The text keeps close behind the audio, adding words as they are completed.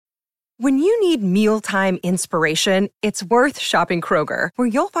When you need mealtime inspiration, it's worth shopping Kroger, where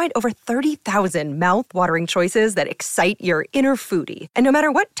you'll find over 30,000 mouth-watering choices that excite your inner foodie. And no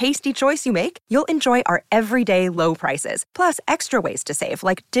matter what tasty choice you make, you'll enjoy our everyday low prices, plus extra ways to save,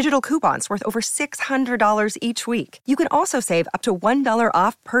 like digital coupons worth over $600 each week. You can also save up to $1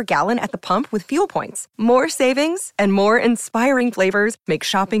 off per gallon at the pump with fuel points. More savings and more inspiring flavors make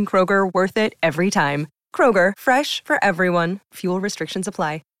shopping Kroger worth it every time. Kroger, fresh for everyone. Fuel restrictions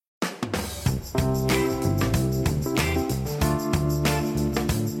apply.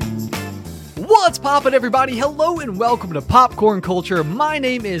 What's poppin', everybody? Hello and welcome to Popcorn Culture. My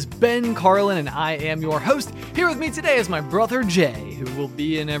name is Ben Carlin and I am your host. Here with me today is my brother Jay, who will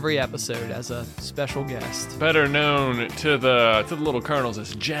be in every episode as a special guest. Better known to the little colonels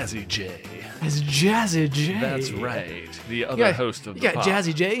as Jazzy J. As Jazzy J. That's right. The other host of the You got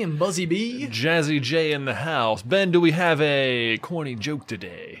Jazzy J and Buzzy B. Jazzy J in the house. Ben, do we have a corny joke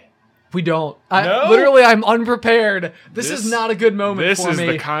today? We don't. No? Literally, I'm unprepared. This is not a good moment for me. This is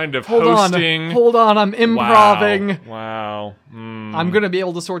the kind of Hold hosting. Hold on, I'm improving. Wow. I'm going to be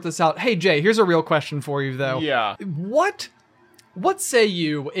able to sort this out. Hey, Jay, here's a real question for you, though. Yeah. What say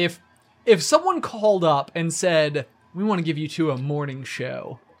you if someone called up and said, we want to give you to a morning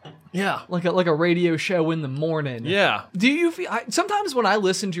show? Yeah. Like a radio show in the morning. Yeah. Do you feel... sometimes when I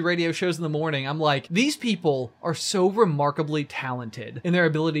listen to radio shows in the morning, I'm like, these people are so remarkably talented in their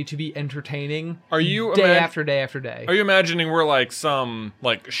ability to be entertaining day after day after day. Are you imagining we're like some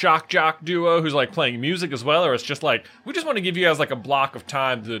like shock jock duo who's like playing music as well? Or it's just like, we just want to give you guys like a block of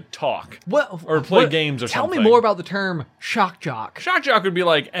time to talk. Or play games or something. something. Tell me more about the term shock jock. Shock jock would be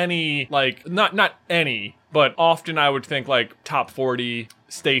like any, like, not any, but often I would think like top 40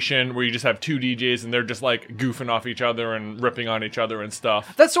 station where you just have two DJs and they're just like goofing off each other and ripping on each other and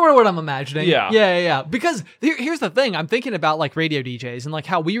stuff. That's sort of what I'm imagining. Yeah. Because here's the thing. I'm thinking about like radio DJs and like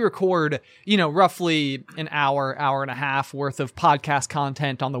how we record, roughly an hour and a half worth of podcast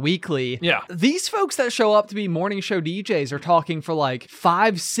content on the weekly. Yeah. These folks that show up to be morning show DJs are talking for like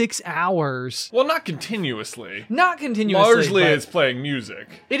 5-6 hours. Well, not continuously. Largely, it's playing music.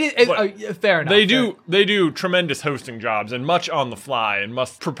 It is fair enough. They do tremendous hosting jobs and much on the fly and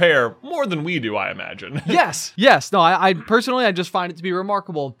must prepare more than we do, I imagine. Yes. No, I personally, I just find it to be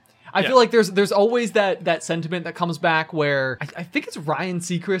remarkable. I feel like there's always that sentiment that comes back where I think it's Ryan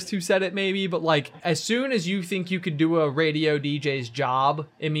Seacrest who said it maybe, but like as soon as you think you could do a radio DJ's job,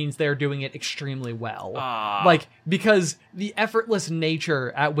 it means they're doing it extremely well. Like because the effortless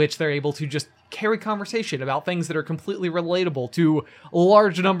nature at which they're able to just carry conversation about things that are completely relatable to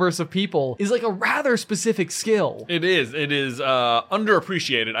large numbers of people is like a rather specific skill. It is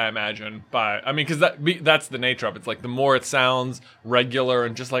underappreciated, I imagine, because that's the nature of it. It's like the more it sounds regular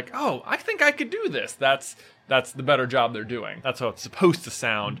and just like, oh, I think I could do this. That's the better job they're doing. That's how it's supposed to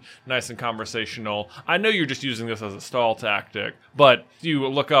sound, nice and conversational. I know you're just using this as a stall tactic, but if you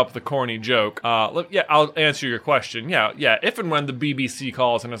look up the corny joke, I'll answer your question. Yeah, if and when the BBC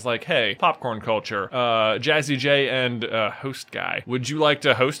calls and it's like, hey, Popcorn Culture, Jazzy J and host guy, would you like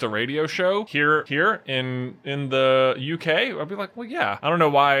to host a radio show here in the UK? I'd be like, well, yeah. I don't know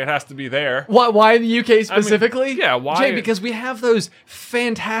why it has to be there. Why in the UK specifically? Why? Jay, because we have those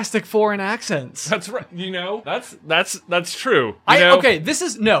fantastic foreign accents. That's right. That's true. This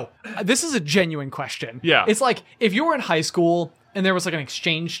is a genuine question. Yeah. It's like if you were in high school and there was like an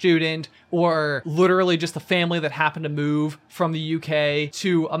exchange student or literally just a family that happened to move from the UK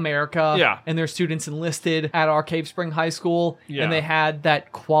to America and their students enlisted at our Cave Spring High School and they had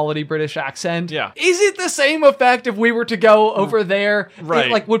that quality British accent. Yeah. Is it the same effect if we were to go over there?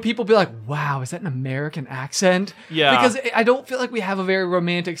 Right. Would people be like, wow, is that an American accent? Yeah. Because I don't feel like we have a very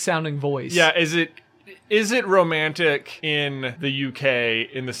romantic sounding voice. Yeah, Is it romantic in the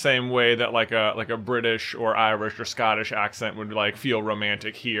UK in the same way that like a British or Irish or Scottish accent would like feel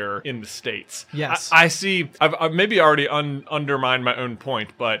romantic here in the States? Yes. I see. I've maybe already undermined my own point,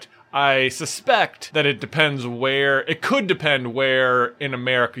 but I suspect that it could depend where in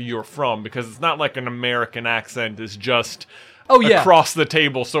America you're from, because it's not like an American accent is just across the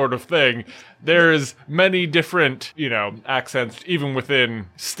table sort of thing. There's many different, accents even within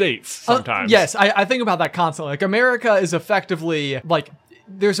states sometimes. Yes, I think about that constantly. Like America is effectively like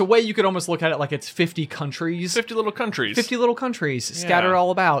there's a way you could almost look at it like it's 50 countries. 50 little countries. 50 little countries scattered all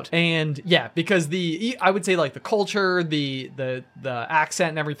about. And yeah, because I would say like the culture, the accent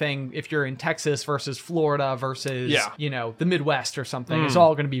and everything, if you're in Texas versus Florida versus, the Midwest or something, is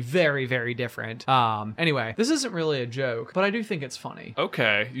all going to be very, very different. Anyway, this isn't really a joke, but I do think it's funny.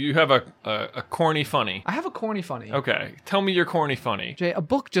 Okay. You have a corny funny. I have a corny funny. Okay. Tell me your corny funny. Jay, a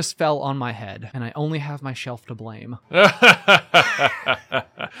book just fell on my head and I only have my shelf to blame.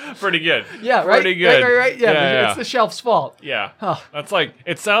 Pretty good. Yeah, right? Pretty good. Right. Yeah, yeah. it's the shelf's fault. Yeah. Huh. That's like,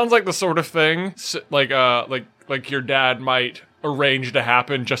 it sounds like the sort of thing, like your dad might arrange to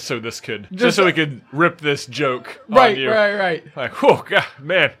happen just so he could rip this joke on you. Right. Like, oh, God,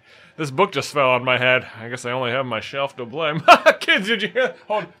 man, this book just fell on my head. I guess I only have my shelf to blame. Kids, did you hear?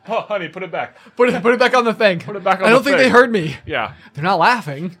 Oh, honey, put it back. Put it back on the thing. Put it back on I the don't think thing. they heard me. Yeah. They're not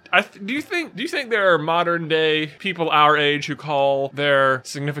laughing. Do you think there are modern day people our age who call their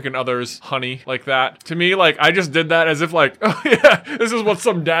significant others honey like that? To me, like, I just did that as if like, oh yeah, this is what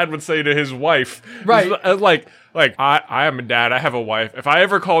some dad would say to his wife. Right. Like, I am a dad. I have a wife. If I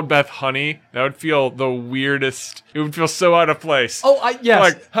ever called Beth honey, that would feel the weirdest. It would feel so out of place. Oh, yes.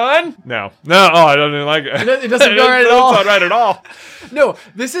 Like, hun? No. Oh, I don't like it. It doesn't go right at all. It's not right at all. No,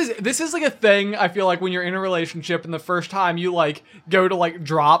 this is like a thing. I feel like when you're in a relationship and the first time you like go to like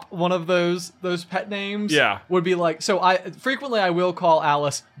drop one of those pet names, Yeah. would be like. So I will call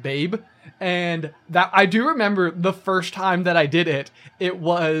Alice babe. And that I do remember the first time that I did it, it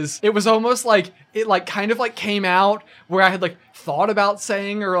was almost like it like kind of like came out where I had like thought about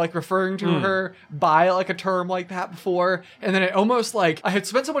saying or like referring to her by like a term like that before. And then it almost like I had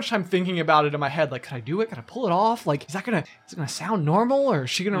spent so much time thinking about it in my head, like, could I do it? Could I pull it off? Like, is it gonna sound normal or is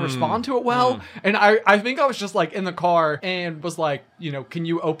she gonna respond to it well? And I think I was just like in the car and was like, can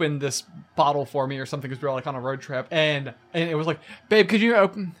you open this bottle for me or something? Because we were like on a road trip and it was like, babe, could you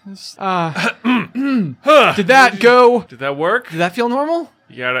open this? Did that go? Did that work? Did that feel normal?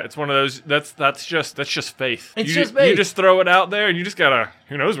 You gotta. It's one of those. That's just faith. It's just faith. You just throw it out there, and you just gotta.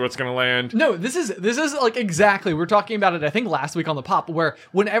 Who knows where it's gonna land? No, this is like exactly. We're talking about it. I think last week on the pop, where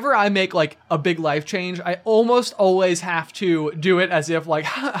whenever I make like a big life change, I almost always have to do it as if like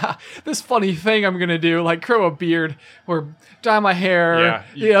this funny thing I'm gonna do, like grow a beard or dye my hair.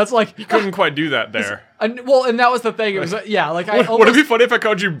 Yeah, it's like you couldn't quite do that there. And that was the thing. It was would it be funny if I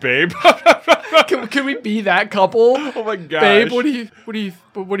called you babe? Can we be that couple? Oh my gosh, babe,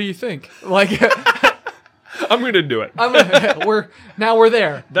 what do you think? Like, I'm gonna do it. We're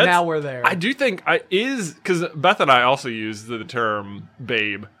there. Now we're there. I do think because Beth and I also use the term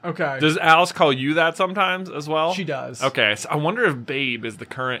babe. Okay. Does Alice call you that sometimes as well? She does. Okay, so I wonder if babe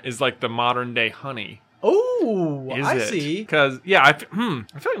is like the modern day honey. Oh, I see. Because I feel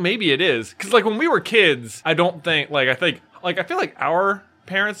like maybe it is. Because like when we were kids, I feel like our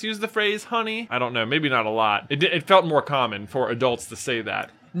parents use the phrase honey. I don't know, maybe not a lot. It felt more common for adults to say that.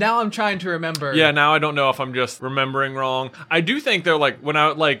 Now I'm trying to remember. Yeah, now I don't know if I'm just remembering wrong. I do think though, like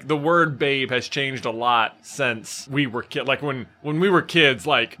the word babe has changed a lot since we were kids. Like when we were kids,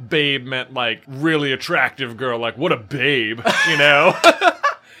 like babe meant like really attractive girl. Like what a babe,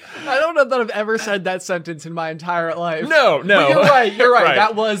 I don't know that I've ever said that sentence in my entire life. No. But you're right.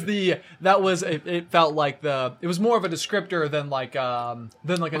 Right. It felt like it was more of a descriptor than like a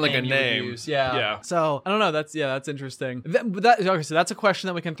name you would use. Yeah. So I don't know. That's interesting. Okay, so that's a question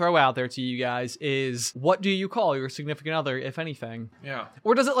that we can throw out there to you guys is what do you call your significant other, if anything? Yeah.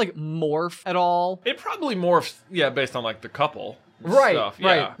 Or does it like morph at all? It probably morphs, based on like the couple. Right. Stuff.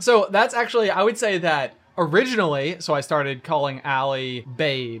 Right. Yeah. So that's actually, I would say that originally, so I started calling Allie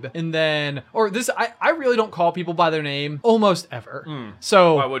babe, and then, I really don't call people by their name almost ever.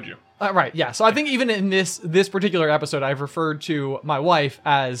 So why would you? Right, yeah. So I think even in this particular episode, I've referred to my wife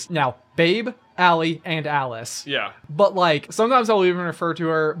as now babe, Allie, and Alice. Yeah. But like sometimes I'll even refer to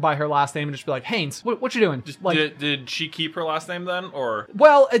her by her last name and just be like, Haynes, what you doing? Just like, did she keep her last name then, or?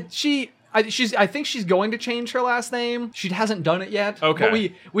 Well, I think she's going to change her last name. She hasn't done it yet.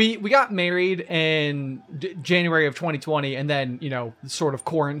 Okay. But we got married in January of 2020, and then sort of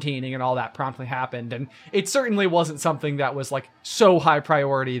quarantining and all that promptly happened, and it certainly wasn't something that was like so high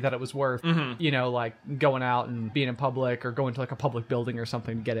priority that it was worth like going out and being in public or going to like a public building or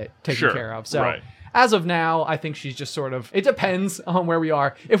something to get it taken care of. So. Right. As of now, I think she's just sort of, it depends on where we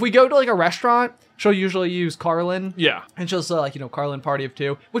are. If we go to like a restaurant, she'll usually use Carlin. Yeah. And she'll say like, Carlin Party of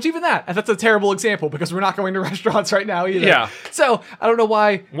Two, which even that's a terrible example because we're not going to restaurants right now either. Yeah. So I don't know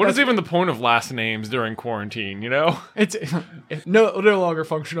why. What is even the point of last names during quarantine, It's no longer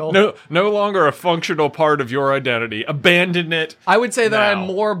functional. No longer a functional part of your identity. Abandon it. I would say that I'm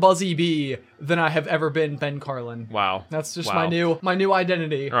more Buzzy B than I have ever been Ben Carlin. Wow. That's just my new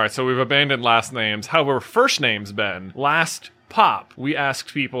identity. All right, so we've abandoned last names. How were first names, Ben? Last pop, we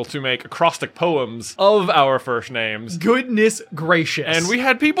asked people to make acrostic poems of our first names. Goodness gracious. And we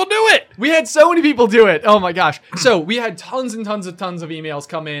had people do it. We had so many people do it. Oh my gosh. So we had tons and tons of emails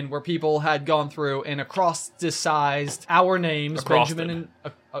come in where people had gone through and acrosticized our names, Benjamin and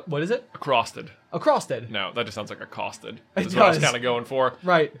What is it? Accosted. Accosted. No, that just sounds like accosted. It That's what I was does. kind of going for.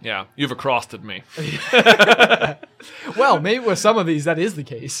 Right. Yeah, you've accosted me. Well, maybe with some of these that is the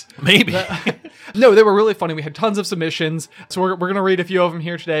case. Maybe. No, they were really funny. We had tons of submissions. So we're going to read a few of them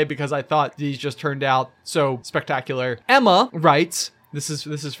here today because I thought these just turned out so spectacular. Emma writes, this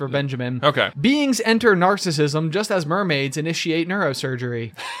is for Benjamin. Okay. Beings enter narcissism just as mermaids initiate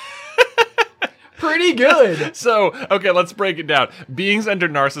neurosurgery. Pretty good. So, okay, let's break it down. Beings enter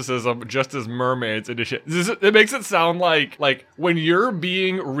narcissism just as mermaids initiate. It makes it sound like when you're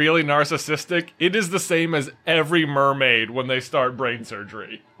being really narcissistic, it is the same as every mermaid when they start brain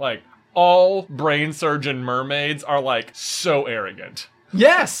surgery. Like, all brain surgeon mermaids are like so arrogant.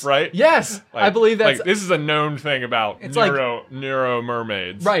 Yes. Right? Yes. Like, I believe that's like, this is a known thing about It's neuro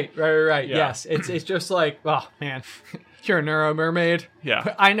mermaids. right. Yeah. Yes. It's just like, oh man, you're a neuro mermaid.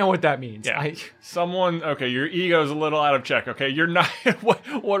 Yeah. I know what that means. Yeah. Okay, your ego's a little out of check, okay? You're not,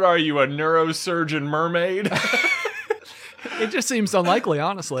 what are you, a neurosurgeon mermaid? It just seems unlikely,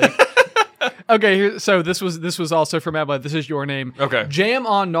 honestly. Okay, so this was also from Emma. This is your name. Okay. Jam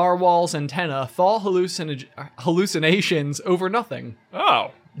on narwhal's antenna, thaw hallucinations over nothing.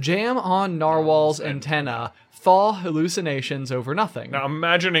 Oh. Jam on narwhal's antenna, thaw hallucinations over nothing. Now, I'm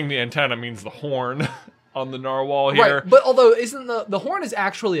imagining the antenna means the horn on the narwhal here. Right, but although isn't the horn is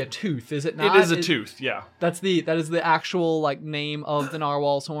actually a tooth, is it not? It is a tooth, yeah. That is the actual like name of the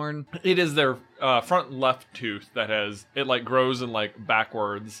narwhal's horn. It is their front left tooth that has, it like grows and like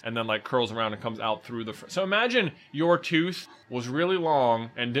backwards and then like curls around and comes out through the front. So imagine your tooth was really long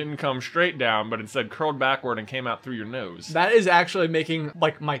and didn't come straight down, but instead curled backward and came out through your nose. That is actually making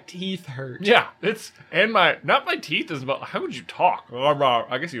like my teeth hurt. Yeah, not my teeth is about, how would you talk?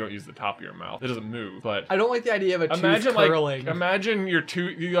 I guess you don't use the top of your mouth. It doesn't move, but I don't like the idea of a tooth curling. Imagine your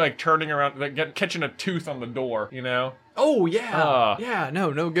tooth, you like turning around, like catching a tooth on the door, you know? Oh yeah,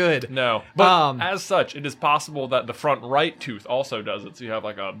 no good. No, but as such, it is possible that the front right tooth also does it. So you have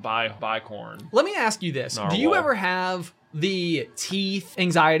like a bicorn. Let me ask you this: do you ever have the teeth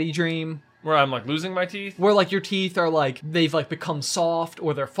anxiety dream? Where I'm like losing my teeth? Where like your teeth are like, they've like become soft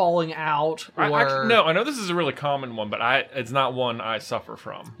or they're falling out? Or... No, I know this is a really common one, but it's not one I suffer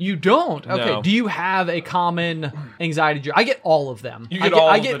from. You don't? Okay. No. Do you have a common anxiety dream? I get all of them.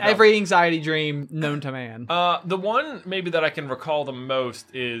 I get every anxiety dream known to man. The one maybe that I can recall the most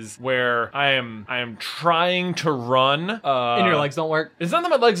is where I am trying to run. And your legs don't work? It's not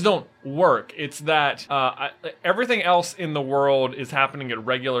that my legs don't work. It's that everything else in the world is happening at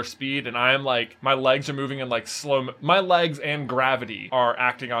regular speed, and I'm like, my legs are moving in like my legs and gravity are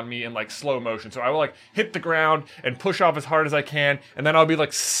acting on me in like slow motion. So I will like hit the ground and push off as hard as I can, and then I'll be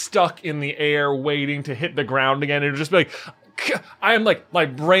like stuck in the air waiting to hit the ground again. It'll just be like, I am like, my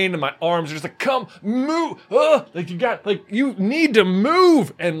brain and my arms are just like, come move, you need to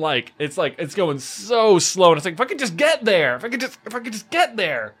move, and like it's going so slow, and it's like, if I could just get there, if I could just get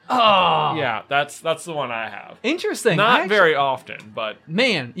there. Oh Yeah, that's the one I have. Interesting. Not very often, but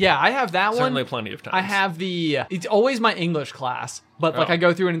man, yeah, I have that one. Certainly plenty of times. I have it's always my English class, but like I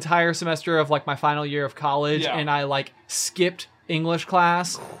go through an entire semester of like my final year of college, and I like skipped English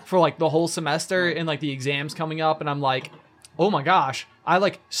class for like the whole semester, and like the exams coming up, and I'm like, oh my gosh, I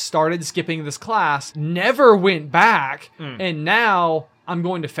like started skipping this class, never went back, and now I'm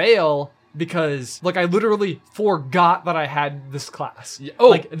going to fail because like I literally forgot that I had this class.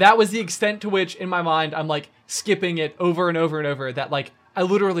 Like that was the extent to which in my mind I'm like skipping it over and over and over, that like I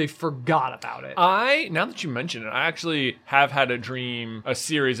literally forgot about it. Now that you mention it, I actually have had a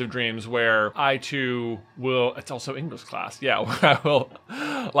series of dreams where I too will, it's also English class, yeah, where I will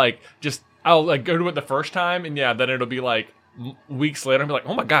I'll like go to it the first time, and yeah, then it'll be like weeks later, I'll be like,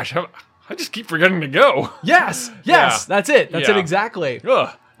 oh my gosh, I just keep forgetting to go. Yes, Yeah. that's it. That's it exactly.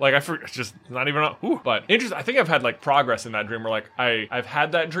 Ugh. Like it's just not even. But interesting. I think I've had like progress in that dream, where like I've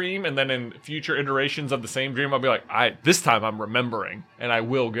had that dream, and then in future iterations of the same dream, I'll be like, this time I'm remembering, and I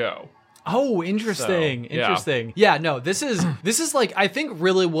will go. Oh, interesting. So, yeah. Interesting. Yeah, no, this is like, I think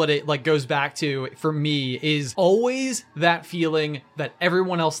really what it like goes back to for me is always that feeling that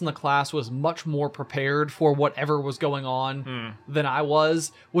everyone else in the class was much more prepared for whatever was going on than I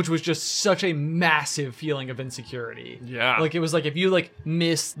was, which was just such a massive feeling of insecurity. Yeah. Like it was like if you like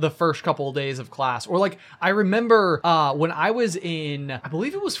miss the first couple of days of class, or like I remember when I was in, I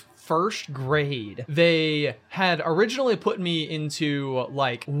believe it was first grade, they had originally put me into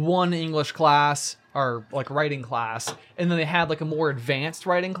like one English class or like writing class, and then they had like a more advanced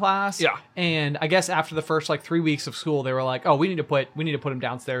writing class. Yeah. And I guess after the first like 3 weeks of school, they were like, oh, we need to put him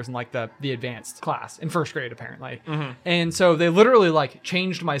downstairs in like the advanced class in first grade apparently. And so they literally like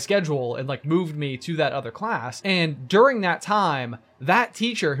changed my schedule and like moved me to that other class. And during that time, that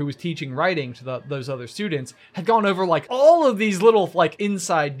teacher who was teaching writing to those other students had gone over like all of these little like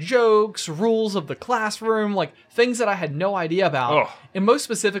inside jokes, rules of the classroom, like things that I had no idea about. Oh. And most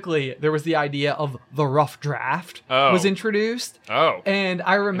specifically, there was the idea of the rough draft was introduced. Oh. And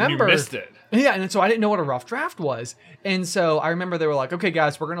I remember... And you missed it. Yeah, and so I didn't know what a rough draft was. And so I remember they were like, okay,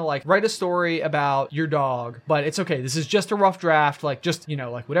 guys, we're going to like write a story about your dog, but it's okay. This is just a rough draft. Like just,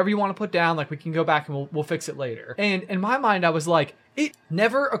 like whatever you want to put down, like we can go back and we'll fix it later. And in my mind, I was like, it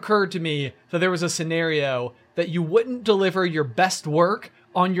never occurred to me that there was a scenario that you wouldn't deliver your best work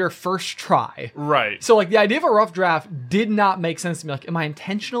on your first try. Right. So like the idea of a rough draft did not make sense to me. Like, am I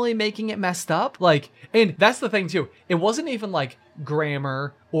intentionally making it messed up? Like, and that's the thing too. It wasn't even like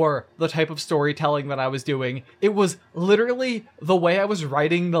grammar or the type of storytelling that I was doing. It was literally the way I was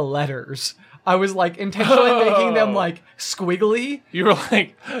writing the letters. I was like intentionally making them like squiggly. You were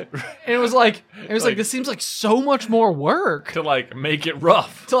like, and it was like this seems like so much more work to like make it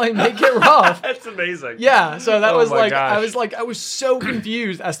rough. To like make it rough. That's amazing. Yeah, so that was like gosh. I was so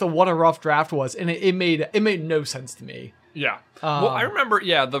confused as to what a rough draft was, and it made no sense to me. Yeah. Well, I remember,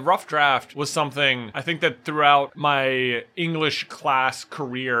 the rough draft was something, I think that throughout my English class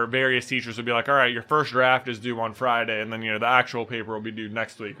career, various teachers would be like, all right, your first draft is due on Friday, and then, the actual paper will be due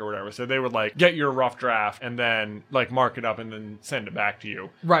next week or whatever. So they would, like, get your rough draft and then, like, mark it up and then send it back to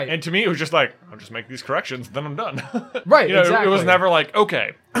you. Right. And to me, it was just like, I'll just make these corrections, then I'm done. Right, exactly. It was never like,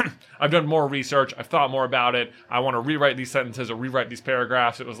 okay, I've done more research, I've thought more about it, I want to rewrite these sentences or rewrite these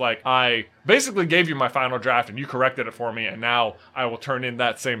paragraphs. It was like, I basically gave you my final draft and you corrected it for me, and now I will turn in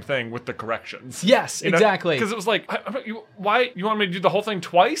that same thing with the corrections. Yes, exactly. Because it was like, why you want me to do the whole thing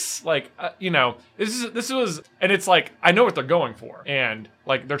twice? Like, this was, and it's like, I know what they're going for, and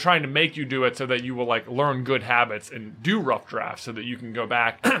like they're trying to make you do it so that you will like learn good habits and do rough drafts so that you can go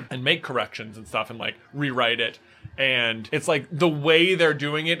back and make corrections and stuff and like rewrite it. And it's like the way they're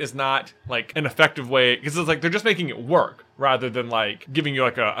doing it is not like an effective way, because it's like they're just making it work rather than like giving you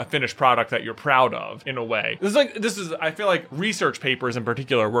like a finished product that you're proud of in a way. I feel like research papers in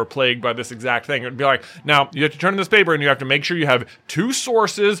particular were plagued by this exact thing. It would be like, now you have to turn in this paper and you have to make sure you have 2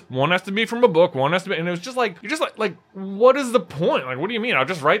 sources. One has to be from a book, one has to be, and it was just like, you're just like, what is the point? Like, what do you mean? I'll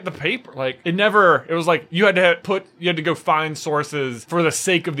just write the paper. Like, it was like you had to go find sources for the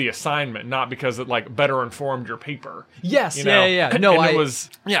sake of the assignment, not because it like better informed your paper. Yes, yeah. No, and it was,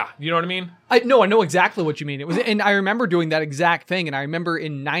 you know what I mean? I know exactly what you mean. It was, and I remember doing that exact thing. And I remember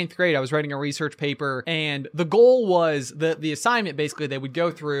in 9th grade, I was writing a research paper, and the goal was the assignment. Basically, they would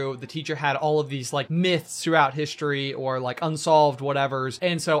go through. The teacher had all of these like myths throughout history or like unsolved whatevers,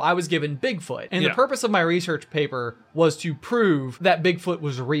 and so I was given Bigfoot. And the purpose of my research paper was to prove that Bigfoot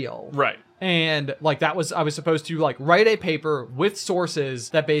was real. Right. And like I was supposed to like write a paper with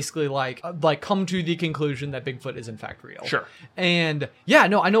sources that basically like come to the conclusion that Bigfoot is in fact real. Sure. And I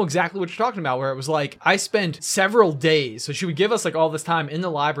know exactly what you're talking about, where it was like I spent several days. So she would give us like all this time in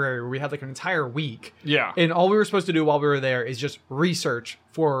the library where we had like an entire week. Yeah. And all we were supposed to do while we were there is just research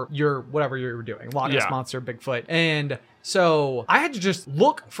for whatever you were doing. Loch Ness Monster, Bigfoot. And so I had to just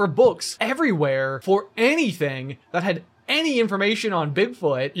look for books everywhere for anything that had any information on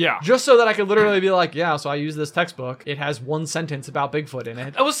Bigfoot, just so that I could literally be like, so I use this textbook. It has 1 sentence about Bigfoot in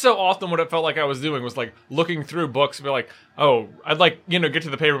it. That was so often what it felt like I was doing was like looking through books and be like, oh, I'd like, get to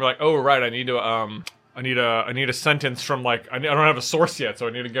the paper and be like, oh, right, I need a sentence from like, I don't have a source yet, so I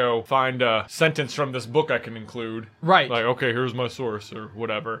need to go find a sentence from this book I can include. Right. Like, okay, here's my source or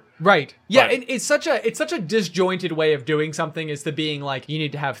whatever. Right. Yeah, and it's such a disjointed way of doing something, is to being like, you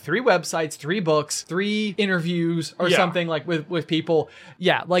need to have 3 websites, 3 books, 3 interviews or something like with people.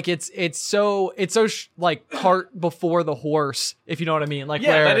 Yeah, like it's so like cart before the horse, if you know what I mean. Like,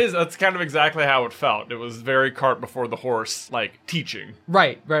 that's kind of exactly how it felt. It was very cart before the horse, like teaching.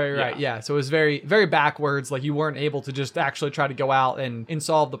 Right. Yeah. So it was very, very backwards. Like you weren't able to just actually try to go out and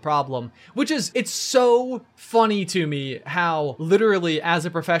solve the problem, it's so funny to me how literally as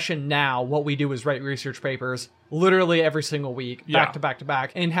a profession now, what we do is write research papers literally every single week, back to back to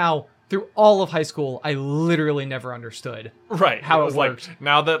back, and how through all of high school, I literally never understood how it worked. Like,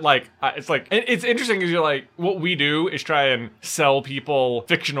 now that it's interesting because you're like, what we do is try and sell people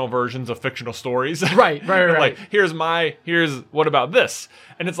fictional versions of fictional stories. Right. Like, here's what about this?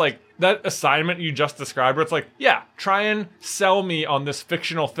 And it's like, that assignment you just described where it's like, try and sell me on this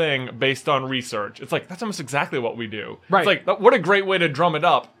fictional thing based on research. It's like, that's almost exactly what we do. Right. It's like, what a great way to drum it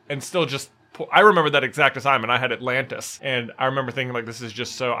up and still just... I remember that exact assignment. I had Atlantis, and I remember thinking, like, this is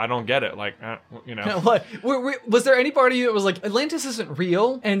just so... I don't get it. Like, Was there anybody that was like, Atlantis isn't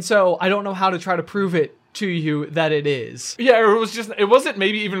real, and so I don't know how to try to prove it to you that it is. Yeah, or it wasn't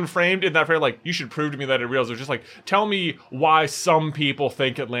maybe even framed in that way, like, you should prove to me that it's real. It was just like, tell me why some people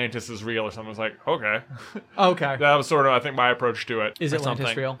think Atlantis is real or something. I was like, okay. Okay. That was sort of, I think, my approach to it. Is or Atlantis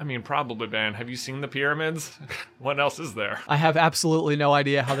something. real? I mean, probably, man. Have you seen the pyramids? What else is there? I have absolutely no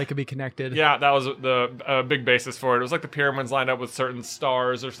idea how they could be connected. Yeah, that was the big basis for it. It was like the pyramids lined up with certain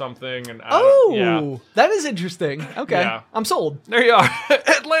stars or something. And that is interesting. Okay. Yeah. I'm sold. There you are.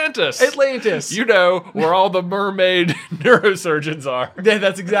 Atlantis. Atlantis. You know where all the mermaid neurosurgeons are. Yeah,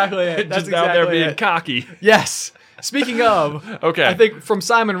 that's exactly it. That's Just exactly out there being it. cocky. Yes. Speaking of, Okay. I think from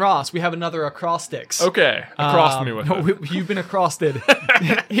Simon Ross, we have another acrostics. Okay. Across me with it. You've been accosted.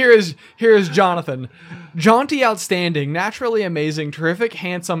 Here is Jonathan. Jaunty, outstanding, naturally amazing, terrific,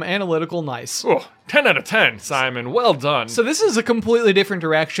 handsome, analytical, nice. Oh, 10 out of 10, Simon. Well done. So this is a completely different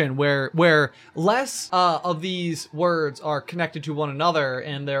direction where less of these words are connected to one another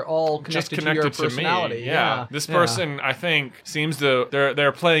and they're all connected, just to connected your to personality. me. Yeah. This person, I think, seems to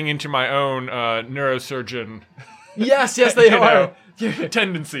they're playing into my own neurosurgeon. Yes, they you are. know,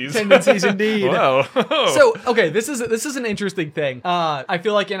 tendencies. Tendencies indeed. Whoa. So, okay, this is an interesting thing. I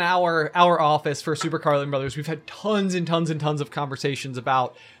feel like in our office for Super Carlin Brothers, we've had tons and tons and tons of conversations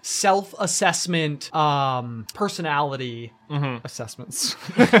about self-assessment, personality assessments.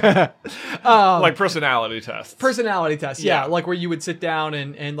 Like personality tests. Personality tests, yeah. Yeah. Like where you would sit down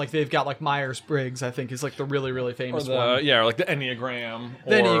and like they've got like Myers-Briggs, I think is like the really, really famous one. Yeah, or like the Enneagram.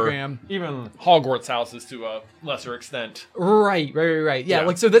 The or Enneagram. Even Hogwarts houses to a lesser extent. Right. Yeah, Yeah.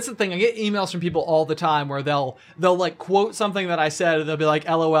 like so that's the thing. I get emails from people all the time where they'll like quote something that I said and they'll be like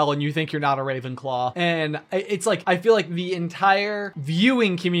LOL and you think you're not a Ravenclaw. And it's like I feel like the entire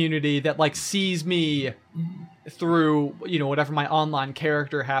viewing community that like sees me through, you know, whatever my online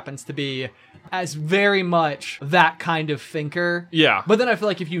character happens to be as very much that kind of thinker. Yeah. But then I feel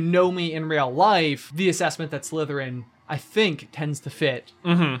like if you know me in real life, the assessment that Slytherin I think tends to fit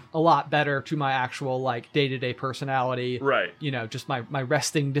a lot better to my actual like day-to-day personality. Right. You know, just my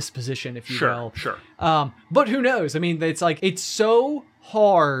resting disposition, if you Sure, will. sure. But who knows? I mean, it's like, it's so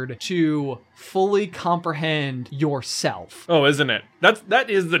hard to fully comprehend yourself. Oh, isn't it? That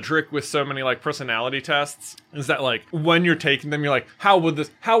is the trick with so many like personality tests, is that like when you're taking them, you're like,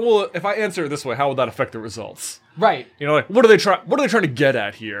 if I answer it this way, how will that affect the results? Right. You know, like what are they trying to get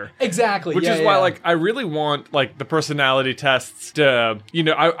at here? Exactly. Which is why, like, I really want, like, the personality tests to, you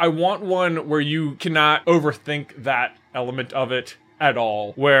know, I want one where you cannot overthink that element of it at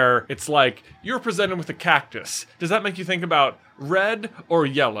all. Where it's like, you're presented with a cactus. Does that make you think about red or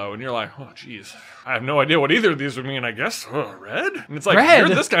yellow? And you're like, oh, geez, I have no idea what either of these would mean, I guess. Red? And it's like, Red?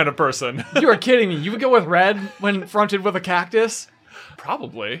 You're this kind of person. You are kidding me. You would go with red when fronted with a cactus?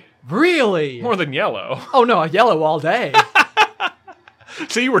 Probably. Really? More than yellow. Oh, no, a yellow all day.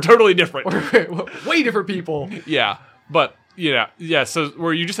 So you were totally different. Way different people. Yeah, but yeah. So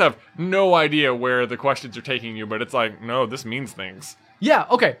where you just have no idea where the questions are taking you, but it's like, no, this means things. Yeah,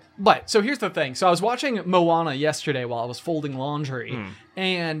 okay. But, so here's the thing. So I was watching Moana yesterday while I was folding laundry,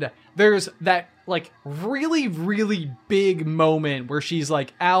 and there's that, like, really, really big moment where she's,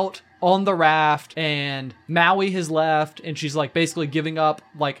 like, out on the raft, and Maui has left, and she's, like, basically giving up,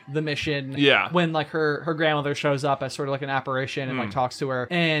 like, the mission. Yeah. When, like, her grandmother shows up as sort of, like, an apparition and, like, talks to her.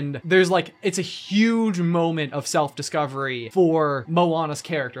 And there's, like, it's a huge moment of self-discovery for Moana's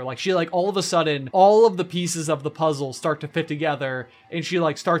character. Like, she, like, all of a sudden, all of the pieces of the puzzle start to fit together, and she,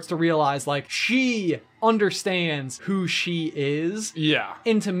 like, starts to realize, like, she understands who she is. Yeah.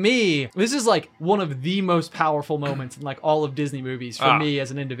 And to me, this is like one of the most powerful moments in like all of Disney movies for me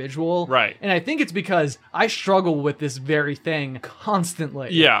as an individual. Right. And I think it's because I struggle with this very thing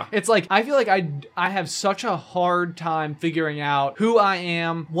constantly. Yeah. It's like, I feel like I have such a hard time figuring out who I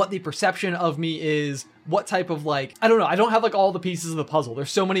am, what the perception of me is, what type of like, I don't know, I don't have like all the pieces of the puzzle. There's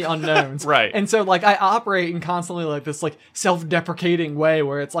so many unknowns. Right. And so like I operate in constantly like this like self-deprecating way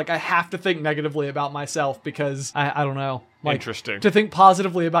where it's like I have to think negatively about myself because I don't know. Like, interesting. To think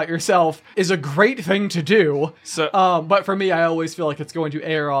positively about yourself is a great thing to do. So, but for me, I always feel like it's going to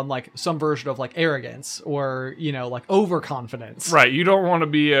err on like some version of like arrogance or, you know, like overconfidence. right. You don't want to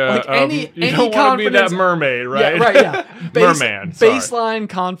be Like you don't want to be that mermaid, right? Yeah, right, yeah. Merman. Sorry. Baseline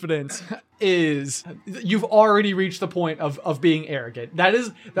confidence is you've already reached the point of being arrogant. That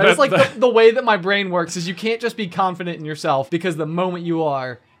is like the way that my brain works is you can't just be confident in yourself because the moment you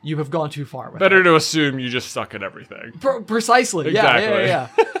are, you have gone too far with Better it. to assume you just suck at everything. Precisely. Exactly. Yeah.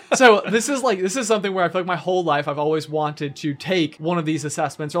 So this is something where I feel like my whole life I've always wanted to take one of these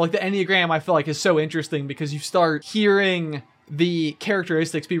assessments, or like the Enneagram I feel like is so interesting because you start hearing the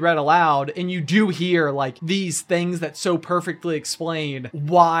characteristics be read aloud, and you do hear like these things that so perfectly explain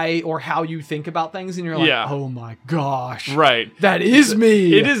why or how you think about things, and you're like, oh my gosh, right, that is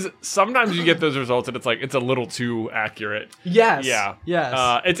me. It is. Sometimes you get those results and it's like it's a little too accurate. Yes. Yeah.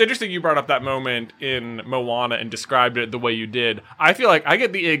 Yes. It's interesting you brought up that moment in Moana and described it the way you did. I feel like I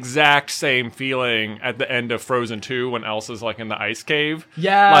get the exact same feeling at the end of Frozen 2 when Elsa's like in the ice cave.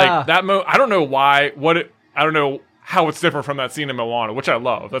 Yeah. Like that I don't know why. I don't know how it's different from that scene in Moana, which I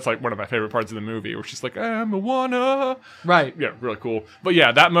love. That's like one of my favorite parts of the movie, where she's like, Moana. Right. Yeah, really cool. But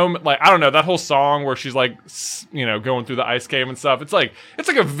yeah, that moment, like, I don't know, that whole song where she's like, going through the ice cave and stuff, it's like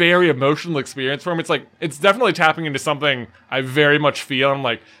a very emotional experience for me. It's like, it's definitely tapping into something I very much feel. I'm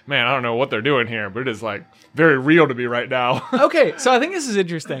like, man, I don't know what they're doing here, but it is like very real to me right now. Okay, so I think this is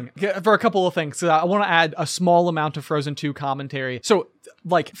interesting for a couple of things. So I want to add a small amount of Frozen 2 commentary. So,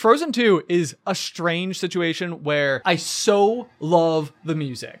 like, Frozen 2 is a strange situation where I so love the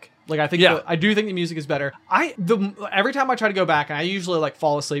music. Like, I think I do think the music is better. Every time I try to go back, and I usually like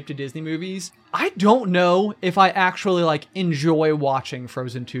fall asleep to Disney movies, I don't know if I actually like enjoy watching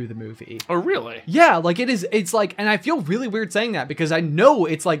Frozen 2 the movie. Oh, really? Yeah, like it's like, and I feel really weird saying that because I know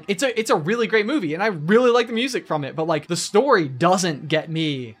it's like it's a really great movie and I really like the music from it, but like the story doesn't get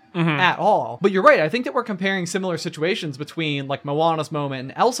me at all. But you're right, I think that we're comparing similar situations between like Moana's moment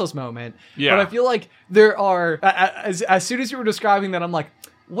and Elsa's moment. Yeah. But I feel like there are as soon as you were describing that, I'm like,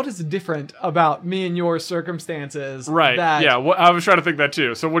 what is different about me and your circumstances? Right. Yeah. I was trying to think that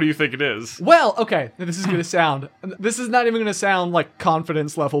too. So what do you think it is? Well, okay. This is going not even going to sound like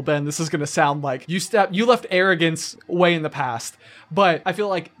confidence level, Ben. This is going to sound like you left arrogance way in the past. But I feel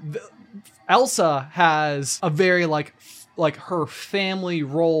like Elsa has a very like her family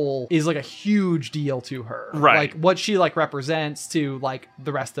role is like a huge deal to her. Right. Like what she like represents to like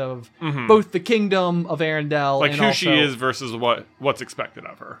the rest of both the kingdom of Arendelle, like and who also, she is versus what's expected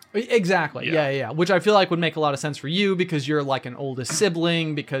of her. Exactly. Yeah. Which I feel like would make a lot of sense for you because you're like an oldest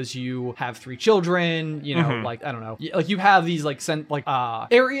sibling, because you have 3 children, you know, like, I don't know. Like you have these like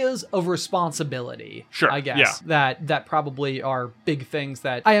areas of responsibility, sure, I guess, that probably are big things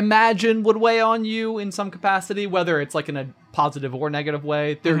that I imagine would weigh on you in some capacity, whether it's like in a positive or negative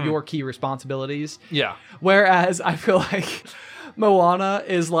way. They're your key responsibilities. Yeah. Whereas I feel like Moana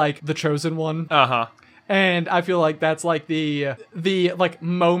is like the chosen one. And I feel like that's like the like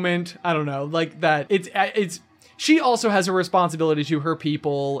moment, I don't know, like that it's she also has a responsibility to her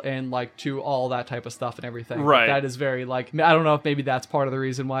people and like to all that type of stuff and everything. Right. That is very like, I don't know if maybe that's part of the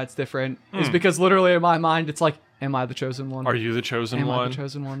reason why it's different. Is because literally in my mind it's like, am I the chosen one? Are you the chosen one? Am I the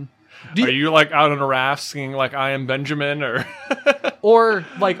chosen one? Are you like out on a raft singing like I Am Benjamin, or or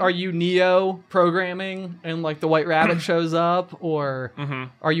like are you Neo programming and like the White Rabbit shows up, or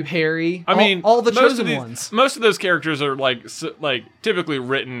are you Harry? I mean, all the chosen ones. Most of those characters are like typically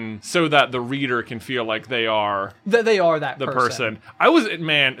written so that the reader can feel like they are that person.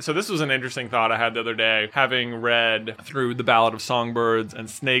 So this was an interesting thought I had the other day, having read through The Ballad of Songbirds and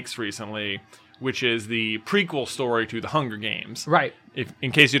Snakes recently, which is the prequel story to The Hunger Games. Right.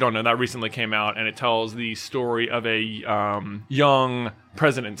 In case you don't know, that recently came out, and it tells the story of a young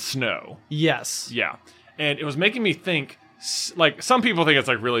President Snow. Yes. Yeah. And it was making me think, like, some people think it's,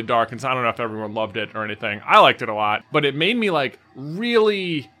 like, really dark, and so I don't know if everyone loved it or anything. I liked it a lot, but it made me, like,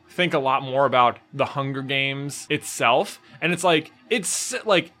 really think a lot more about The Hunger Games itself. And it's like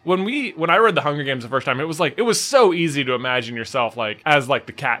when I read The Hunger Games the first time, it was so easy to imagine yourself like as like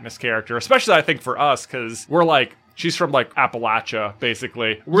the Katniss character, especially I think for us, because we're like, she's from like Appalachia,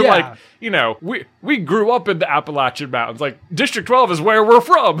 basically. We're like, you know, we grew up in the Appalachian Mountains. Like District 12 is where we're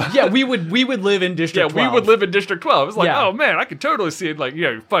from. Yeah, we would live in District 12. Yeah, we would live in District 12. It's like, oh man, I could totally see it. Like,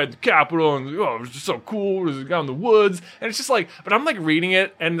 you find the Capitol, and it's just so cool. There's a guy in the woods, and it's just like, but I'm like reading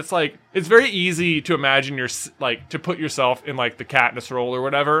it, and it's like, it's very easy to imagine to put yourself in like the Katniss role or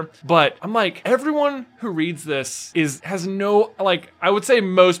whatever. But I'm like, everyone who reads this has no, like, I would say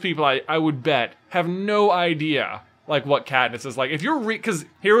most people I would bet have no idea like what Katniss is like. If you're because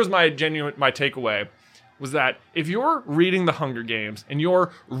here was my takeaway was that if you're reading The Hunger Games and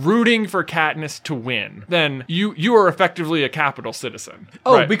you're rooting for Katniss to win, then you are effectively a capital citizen.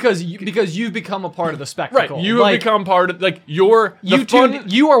 Oh, right? because you've become a part of the spectacle. Right, you have become part of like you are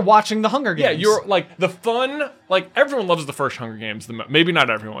watching The Hunger Games. Yeah, you're like the fun. Like everyone loves the first Hunger Games. Maybe not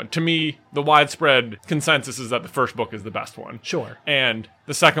everyone. To me, the widespread consensus is that the first book is the best one. Sure. And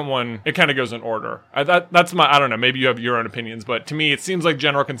the second one, it kind of goes in order. That's my, I don't know, maybe you have your own opinions, but to me, it seems like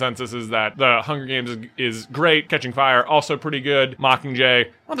general consensus is that the Hunger Games is great. Catching Fire, also pretty good.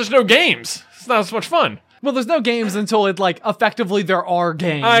 Mockingjay, well, there's no games. It's not so much fun. Well, there's no games until it like effectively there are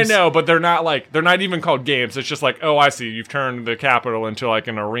games. I know, but they're not even called games. It's just like, oh, I see, you've turned the Capitol into like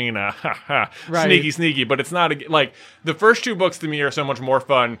an arena. Right. Sneaky. But it's not like the first 2 books to me are so much more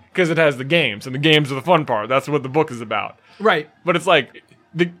fun because it has the games, and the games are the fun part. That's what the book is about. Right. But it's like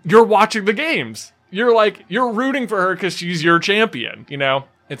you're watching the games. You're rooting for her because she's your champion, you know?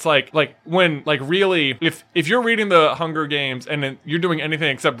 It's like when really if you're reading the Hunger Games and then you're doing anything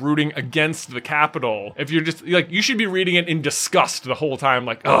except rooting against the Capitol, if you're just like, you should be reading it in disgust the whole time,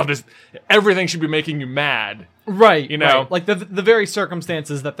 like, oh, everything should be making you mad. Right, you know, right. Like the very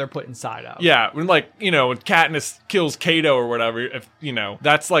circumstances that they're put inside of. Yeah, when when Katniss kills Cato or whatever, if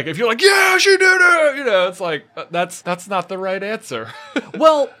that's like, if you're like, yeah, she did it, it's like that's not the right answer.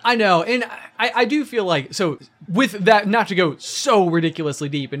 Well, I know, and I do feel like, so with that, not to go so ridiculously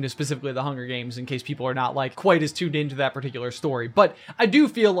deep into specifically the Hunger Games in case people are not like quite as tuned into that particular story, but I do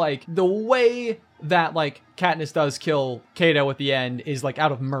feel like the way that like Katniss does kill Cato at the end is like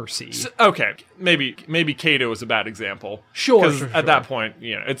out of mercy. Okay, maybe Cato is a bad example. Sure. At that point,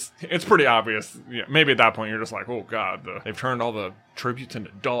 it's pretty obvious. Maybe at that point you're just like, oh god, they've turned all the tributes into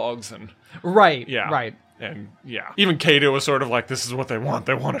dogs and right. Yeah. Right. And yeah, even Cato was sort of like, this is what they want.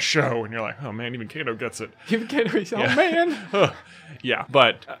 They want a show, and you're like, oh man, even Cato gets it. Even Cato, oh man. Yeah,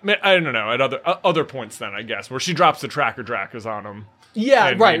 but I don't know. At other points, then I guess where she drops the tracker trackers on him. Yeah,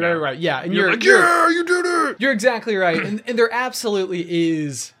 and, right. Yeah, and you're like, yeah, you did it. You're exactly right, and there absolutely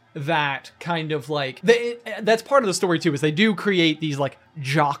is that kind of like that's part of the story too. Is they do create these like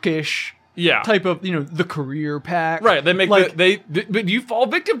jockish. Yeah. Type of, the career pack. Right. They make like, but you fall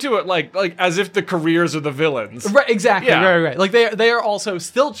victim to it like as if the careers are the villains. Right, exactly. Yeah. Right. Like they are also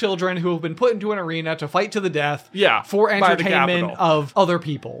still children who have been put into an arena to fight to the death. Yeah. For entertainment of other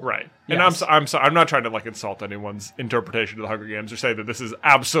people. Right. Yes. And I'm not trying to like insult anyone's interpretation of the Hunger Games or say that this is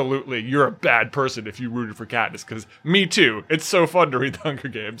absolutely, you're a bad person if you rooted for Katniss, because me too. It's so fun to read the Hunger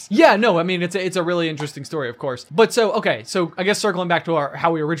Games. Yeah, no, I mean it's a really interesting story, of course. But so I guess circling back to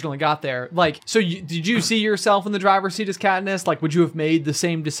how we originally got there, like, so did you see yourself in the driver's seat as Katniss? Like, would you have made the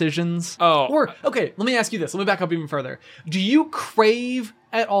same decisions? Oh. Or let me ask you this. Let me back up even further. Do you crave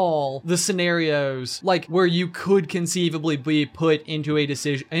at all the scenarios like where you could conceivably be put into a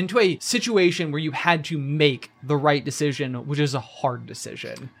situation where you had to make the right decision, which is a hard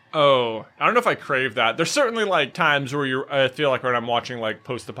decision? Oh, I don't know if I crave that. There's certainly like times where I feel like when I'm watching like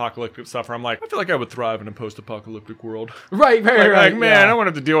post-apocalyptic stuff where I'm like, I feel like I would thrive in a post-apocalyptic world. Right. Like, man, I don't want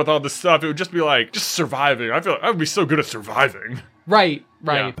to have to deal with all this stuff. It would just be like, just surviving. I feel like I would be so good at surviving. Right.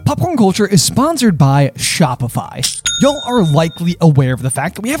 Yeah. Popcorn Culture is sponsored by Shopify. Y'all are likely aware of the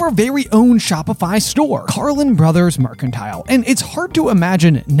fact that we have our very own Shopify store, Carlin Brothers Mercantile, and it's hard to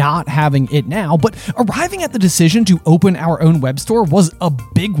imagine not having it now, but arriving at the decision to open our own web store was a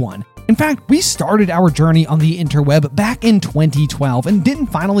big one. In fact, we started our journey on the interweb back in 2012 and didn't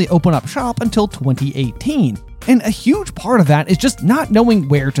finally open up shop until 2018. And a huge part of that is just not knowing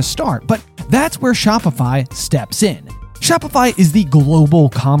where to start, but that's where Shopify steps in. Shopify is the global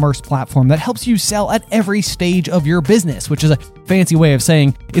commerce platform that helps you sell at every stage of your business, which is a fancy way of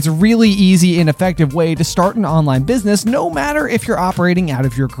saying it's a really easy and effective way to start an online business, no matter if you're operating out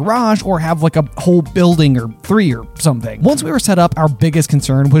of your garage or have like a whole building or 3 or something. Once we were set up, our biggest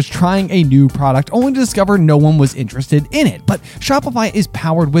concern was trying a new product only to discover no one was interested in it. But Shopify is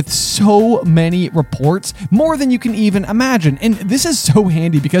powered with so many reports, more than you can even imagine. And this is so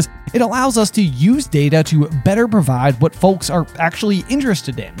handy because it allows us to use data to better provide what folks are actually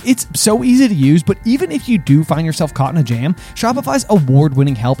interested in. It's so easy to use, but even if you do find yourself caught in a jam, Shopify's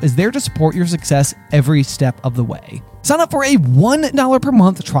award-winning help is there to support your success every step of the way. Sign up for a $1 per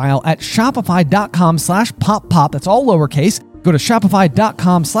month trial at shopify.com/poppop. That's all lowercase. Go to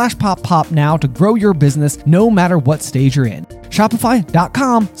shopify.com/poppop now to grow your business no matter what stage you're in.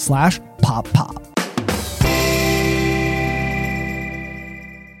 Shopify.com/poppop.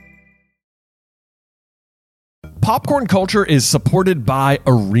 Popcorn Culture is supported by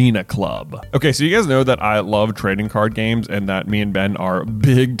Arena Club. Okay, so you guys know that I love trading card games and that me and Ben are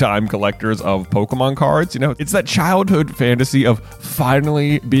big time collectors of Pokemon cards. It's that childhood fantasy of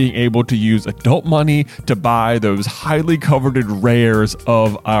finally being able to use adult money to buy those highly coveted rares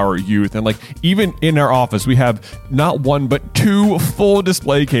of our youth. And like, even in our office, we have not one, but 2 full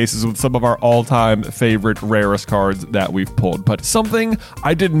display cases with some of our all-time favorite rarest cards that we've pulled. But something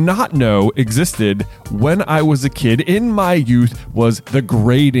I did not know existed when I was a kid kid, in my youth, was the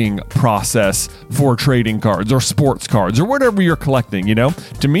grading process for trading cards or sports cards or whatever you're collecting, you know?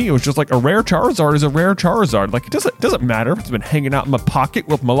 To me, it was just like a rare Charizard is a rare Charizard. Like, it doesn't matter if it's been hanging out in my pocket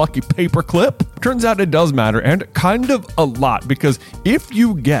with my lucky paper clip. Turns out it does matter, and kind of a lot, because if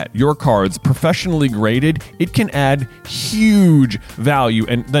you get your cards professionally graded, it can add huge value.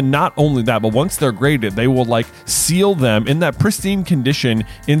 And then not only that, but once they're graded, they will like seal them in that pristine condition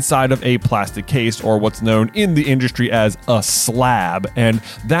inside of a plastic case, or what's known in the industry as a slab. And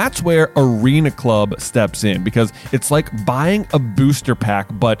that's where Arena Club steps in, because it's like buying a booster pack,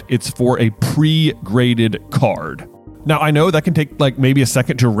 but it's for a pre-graded card. Now, I know that can take like maybe a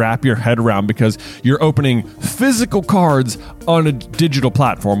second to wrap your head around, because you're opening physical cards on a digital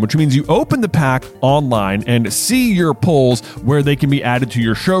platform, which means you open the pack online and see your pulls where they can be added to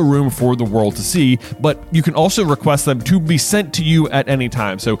your showroom for the world to see, but you can also request them to be sent to you at any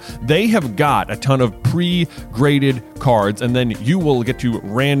time. So they have got a ton of pre-graded cards, and then you will get to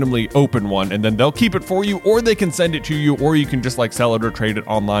randomly open one, and then they'll keep it for you, or they can send it to you, or you can just like sell it or trade it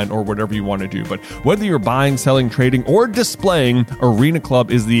online or whatever you want to do. But whether you're buying, selling, trading, or displaying, Arena Club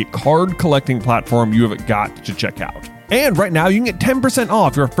is the card collecting platform you have got to check out. And right now, you can get 10%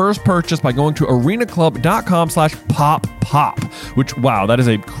 off your first purchase by going to arenaclub.com/pop-pop, which, wow, that is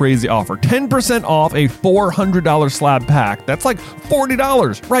a crazy offer. 10% off a $400 slab pack. That's like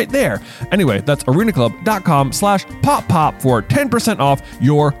 $40 right there. Anyway, that's arenaclub.com/pop-pop for 10% off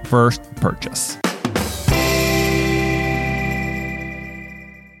your first purchase.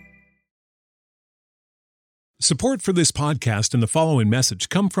 Support for this podcast and the following message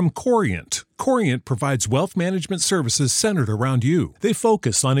come from Corient. Corient provides wealth management services centered around you. They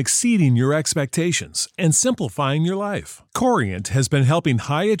focus on exceeding your expectations and simplifying your life. Corient has been helping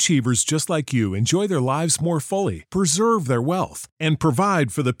high achievers just like you enjoy their lives more fully, preserve their wealth, and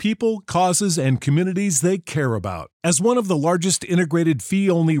provide for the people, causes, and communities they care about. As one of the largest integrated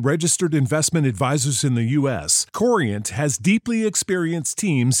fee-only registered investment advisors in the U.S., Corient has deeply experienced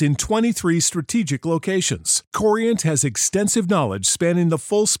teams in 23 strategic locations. Corient has extensive knowledge spanning the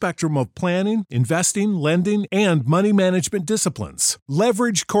full spectrum of planning, investing, lending, and money management disciplines.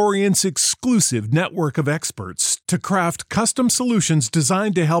 Leverage Corient's exclusive network of experts to craft custom solutions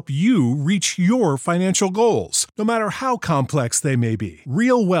designed to help you reach your financial goals, no matter how complex they may be.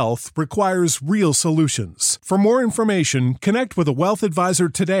 Real wealth requires real solutions. For more information, connect with a wealth advisor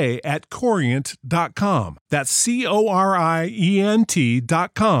today at Corient.com. That's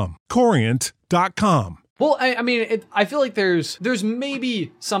Corient.com. Corient.com. Well, I mean, I feel like there's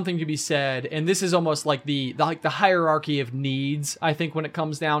maybe something to be said, and this is almost like the hierarchy of needs. I think when it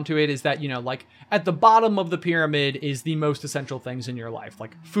comes down to it, is that, you know, like at the bottom of the pyramid is the most essential things in your life,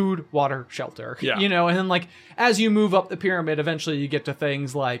 like food, water, shelter. Yeah. You know, and then like as you move up the pyramid, eventually you get to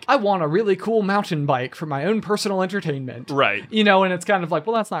things like, I want a really cool mountain bike for my own personal entertainment. Right. You know, and it's kind of like,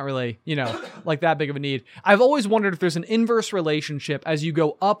 well, that's not really, you know, like that big of a need. I've always wondered if there's an inverse relationship as you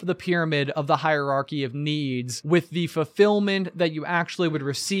go up the pyramid of the hierarchy of needs with the fulfillment that you actually would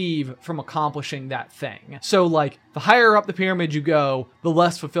receive from accomplishing that thing. So like the higher up the pyramid you go, the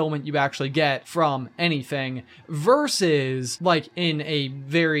less fulfillment you actually get from anything, versus like in a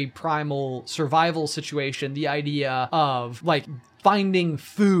very primal survival situation, the idea of like finding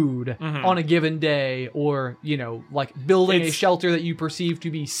food on a given day, or, you know, like building a shelter that you perceive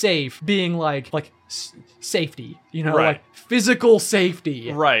to be safe, being like safety, you know, right. like physical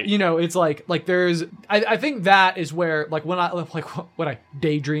safety, right? You know, it's like there's, I think that is where like when I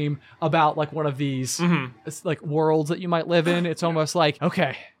daydream about like one of these like worlds that you might live in, it's almost like,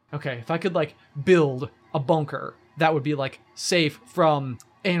 okay, if I could like build a bunker that would be like safe from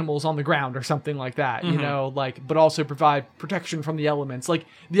animals on the ground or something like that, you know, like, but also provide protection from the elements. Like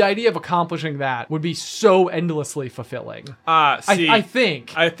the idea of accomplishing that would be so endlessly fulfilling. I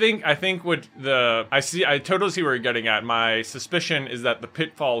think what I totally see where you're getting at. My suspicion is that the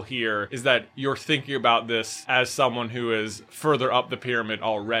pitfall here is that you're thinking about this as someone who is further up the pyramid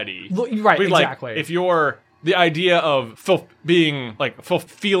already. Right, exactly. Like, if you're the idea of being like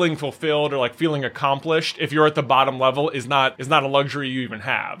feeling fulfilled or like feeling accomplished, if you're at the bottom level, is not a luxury you even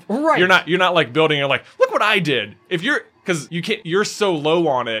have. Right. You're not like building it like, look what I did. Because you're so low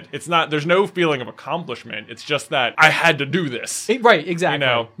on it. It's not. There's no feeling of accomplishment. It's just that I had to do this. Right. Exactly.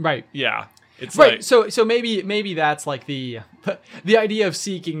 You know. Right. Yeah. It's right. Like, so maybe that's like the idea of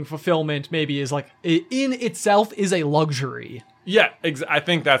seeking fulfillment maybe is like in itself is a luxury. Yeah, I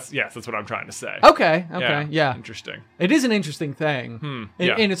think that's what I'm trying to say. Okay, yeah. Interesting. It is an interesting thing.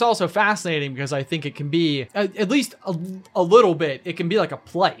 yeah. And it's also fascinating because I think it can be, at least a little bit, it can be like a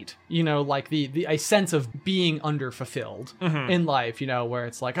plight, like a sense of being underfulfilled in life, where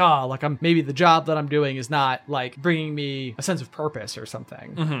it's like, maybe the job that I'm doing is not like bringing me a sense of purpose or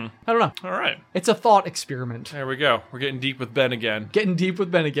something. I don't know. All right. It's a thought experiment. There we go. We're getting deep with Ben again. Getting deep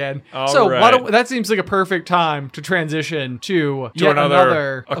with Ben again. All right. Why that seems like a perfect time to transition to yet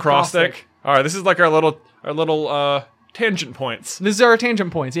another acrostic. All right, this is like our little tangent points. This is our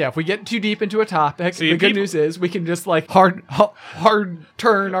tangent points. Yeah, if we get too deep into a topic, the good news is we can just like hard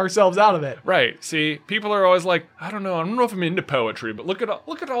turn ourselves out of it. Right. See, people are always like, I don't know if I'm into poetry, but look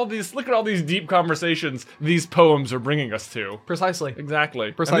at all these deep conversations these poems are bringing us to. Precisely.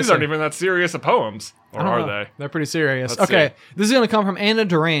 Exactly. And these aren't even that serious of poems, or are they? They're pretty serious. Let's okay, see. this is going to come from Anna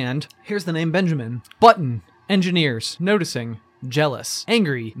Durand. Here's the name Benjamin. Button. Engineers. Noticing. Jealous.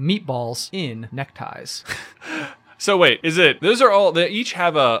 Angry. Meatballs in neckties. So wait, they each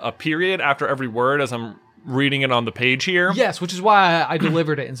have a period after every word as I'm reading it on the page here? Yes, which is why I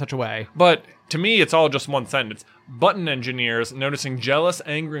delivered it in such a way. But to me, it's all just one sentence. Button engineers noticing jealous,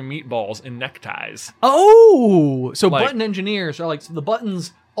 angry meatballs in neckties. Oh! So button engineers are like, so the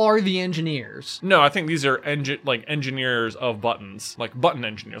buttons are the engineers. No, I think these are engineers of buttons, like button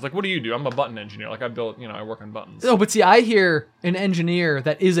engineers. Like, what do you do? I'm a button engineer. Like, I build, I work on buttons. Oh, but see, I hear an engineer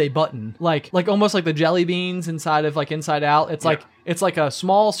that is a button, like almost like the jelly beans inside of like Inside Out. It's like a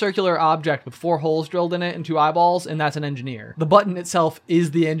small circular object with 4 holes drilled in it and 2 eyeballs, and that's an engineer. The button itself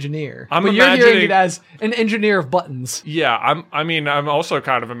is the engineer. But you're hearing it as an engineer of buttons. Yeah, I'm also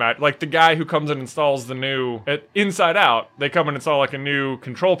kind of imagining, like the guy who comes and installs the new Inside Out. They come and install like a new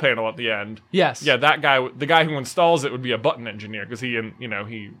control panel at the end. Yes. Yeah, that guy, the guy who installs it would be a button engineer because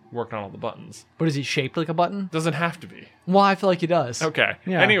he worked on all the buttons. But is he shaped like a button? Doesn't have to be. Well, I feel like he does. Okay.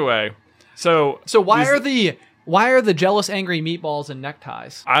 Yeah. Anyway, so why are the jealous, angry meatballs in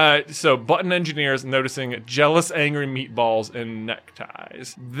neckties? So button engineers noticing jealous, angry meatballs in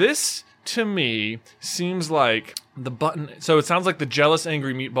neckties. This, to me, seems like the button... So it sounds like the jealous,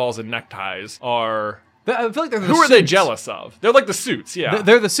 angry meatballs in neckties are... I feel like they're the Who suits. are they jealous of? They're like the suits, yeah.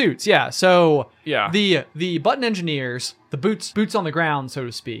 They're the suits, yeah. So Yeah. the button engineers, the boots on the ground, so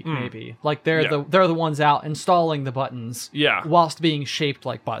to speak, maybe. Like they're Yeah. they're the ones out installing the buttons. Yeah. Whilst being shaped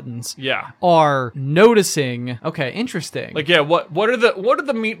like buttons. Yeah. Are noticing. Okay, interesting. Like, yeah, what are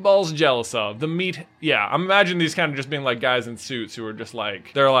the meatballs jealous of? The meat, yeah. I'm imagining these kind of just being like guys in suits who are just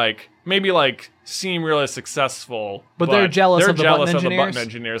like, they're like, maybe like seem really successful, but they're jealous of the button engineers. Button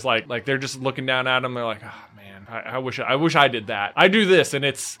engineers. Like they're just looking down at them. They're like, oh man, I wish I did that. I do this and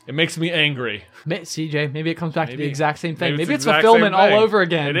it makes me angry. CJ, maybe it comes back to the exact same thing. Maybe it's the exact fulfillment same thing. all over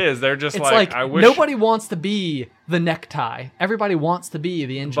again. It is. They're just it's like I wish nobody wants to be the necktie. Everybody wants to be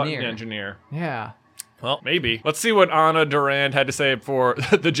the engineer. button engineer. Yeah. Well, maybe. Let's see what Anna Durand had to say for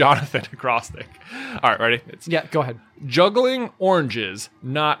the Jonathan acrostic. All right, ready? Yeah, go ahead. Juggling oranges,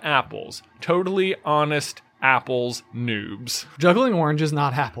 not apples. Totally honest apples noobs. Juggling oranges,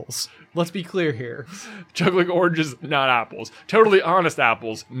 not apples. Let's be clear here. Juggling oranges, not apples. Totally honest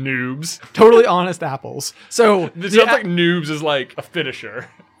apples, noobs. Totally honest apples. So It sounds like noobs is like a finisher.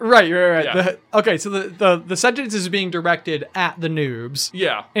 Right. Yeah. Okay, so the sentence is being directed at the noobs.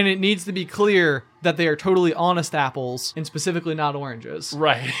 Yeah. And it needs to be clear that they are totally honest apples and specifically not oranges.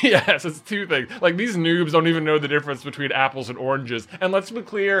 Right. Yes, it's 2 things. Like, these noobs don't even know the difference between apples and oranges. And let's be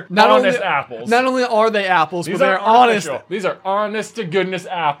clear, honest apples. Not only are they apples, These but they're are honest. These are honest to goodness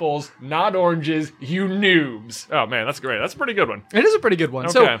apples, not oranges, you noobs. Oh man, that's great. That's a pretty good one. It is a pretty good one.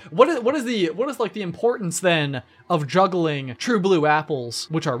 Okay. So what is the importance then of juggling true blue apples,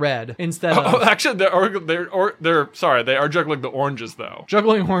 which are red, instead of Oh, actually, they are juggling the oranges though.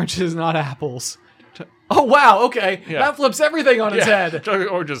 juggling oranges, not apples? Oh wow, okay. Yeah. That flips everything on its head. Juggling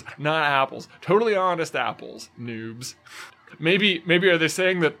oranges, not apples. Totally honest apples, noobs. Maybe are they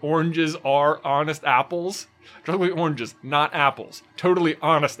saying that oranges are honest apples? Juggling oranges, not apples. Totally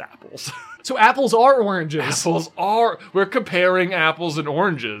honest apples. So apples are oranges. We're comparing apples and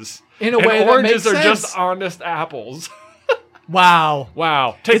oranges. In a way that oranges makes are sense. just honest apples. Wow.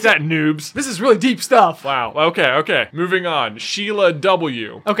 Wow. Take that, noobs. This is really deep stuff. Wow. Okay. Moving on. Sheila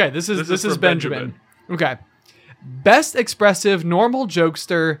W. Okay, this is for Benjamin. Okay. Best expressive, normal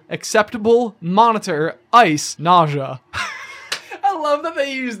jokester, acceptable, monitor, ice, nausea. I love that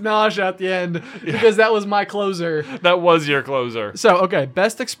they used nausea at the end because that was my closer. That was your closer. So, okay,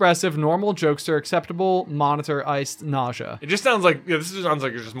 best expressive, normal, jokester, acceptable, monitor, iced, nausea. It just sounds like this sounds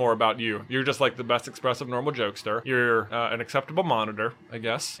like it's just more about you. You're just like the best expressive normal jokester. You're an acceptable monitor, I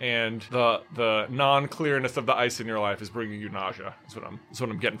guess, and the non-clearness of the ice in your life is bringing you nausea. That's what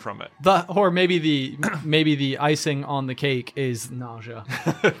I'm getting from it. Or maybe the icing on the cake is nausea.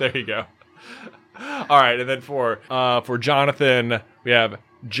 There you go. All right, and then for Jonathan, we have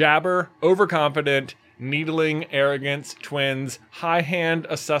jabber, overconfident, needling, arrogance, twins, high hand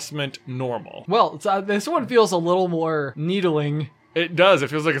assessment, normal. Well, this one feels a little more needling. It does. It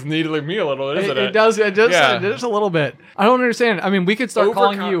feels like it's needling me a little, isn't it? It does. It does. Yeah. It does a little bit. I don't understand. I mean, we could start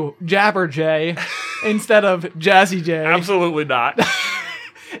calling you Jabber Jay instead of Jazzy Jay. Absolutely not.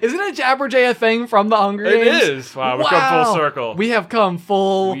 Isn't a Jabber Jay a thing from the Hunger Games? It is. Wow, we've come full circle. We have come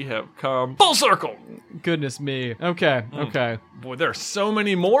full circle. Goodness me. Okay. Okay. Boy, there are so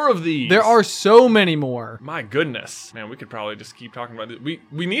many more of these. There are so many more. My goodness. Man, we could probably just keep talking about this.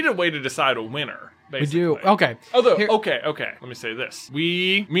 We need a way to decide a winner. Basically. We do. Okay. Although, okay. Let me say this.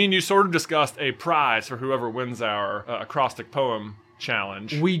 Me and you sort of discussed a prize for whoever wins our acrostic poem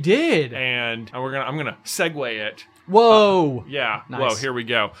challenge. We did. And I'm gonna segue it. Whoa. Yeah. Nice. Whoa, here we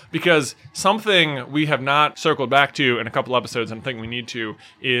go. Because something we have not circled back to in a couple episodes, and I think we need to,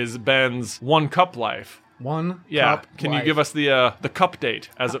 is Ben's 1 cup life. Cup Can life. you give us the cup date,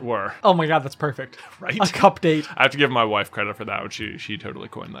 as it were? Oh my God, that's perfect. Right? A cup date. I have to give my wife credit for that. She totally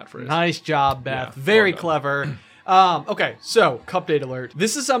coined that phrase. Nice job, Beth. Yeah, Very well done. clever. Okay, so cup date alert.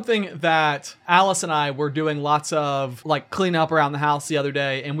 This is something that Alice and I were doing lots of like cleanup around the house the other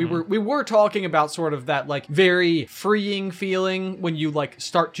day, and we were talking about sort of that like very freeing feeling when you like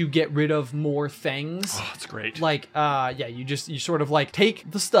start to get rid of more things. Oh, it's great. Like, you sort of like take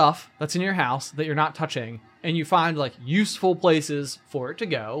the stuff that's in your house that you're not touching, and you find like useful places for it to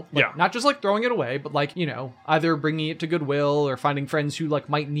go. Like, Yeah. not just like throwing it away, but like, you know, either bringing it to Goodwill or finding friends who like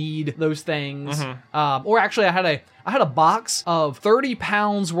might need those things. Or actually I had a box of 30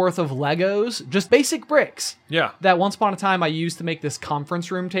 pounds worth of Legos, just basic bricks. Yeah. That once upon a time I used to make this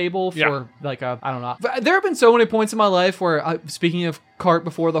conference room table for Yeah. like I don't know. There have been so many points in my life where, speaking of cart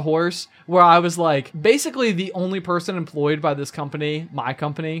before the horse, where I was like basically the only person employed by this company, my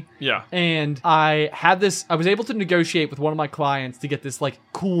company. Yeah. And I was able to negotiate with one of my clients to get this like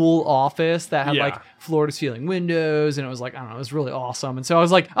cool office that had Yeah. like floor to ceiling windows, and it was like, I don't know, it was really awesome. And so I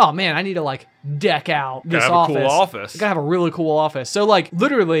was like, oh man, I need to like deck out this Gotta have a office. cool office. I gotta have a really cool office. So like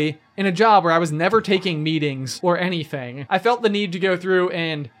literally in a job where I was never taking meetings or anything, I felt the need to go through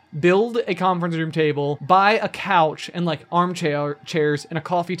and build a conference room table, buy a couch and like chairs and a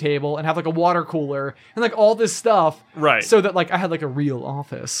coffee table, and have like a water cooler and like all this stuff. Right. So that like I had like a real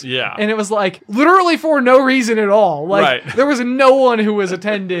office. Yeah. And it was like literally for no reason at all. Like Right. there was no one who was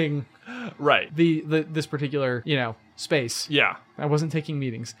attending Right. this particular, you know, space. Yeah. I wasn't taking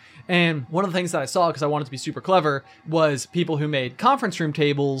meetings. And one of the things that I saw, because I wanted to be super clever, was people who made conference room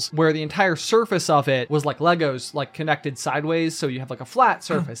tables where the entire surface of it was like Legos, like connected sideways. So you have like a flat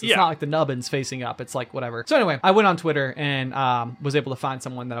surface. It's Yeah. not like the nubbins facing up. It's like whatever. So anyway, I went on Twitter and was able to find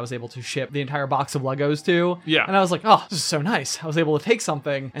someone that I was able to ship the entire box of Legos to. Yeah. And I was like, oh, this is so nice. I was able to take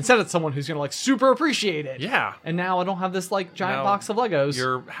something and send it to someone who's going to like super appreciate it. Yeah. And now I don't have this like giant Now box of Legos.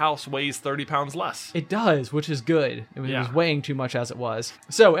 Your house weighs 30 pounds less. It does, which is good. It was Yeah. weighing too much as it was.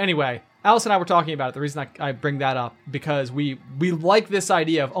 So anyway, Alice and I were talking about it. The reason I bring that up, because we like this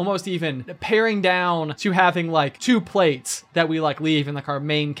idea of almost even paring down to having like 2 plates that we like leave in like our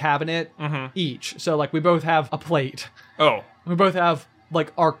main cabinet each. So like we both have a plate. Oh. We both have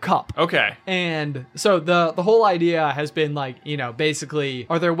like our cup. Okay. And so the whole idea has been like, you know, basically,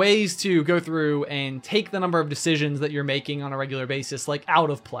 are there ways to go through and take the number of decisions that you're making on a regular basis, like out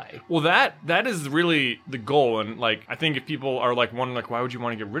of play? Well, that is really the goal. And like, I think if people are like wondering, like, why would you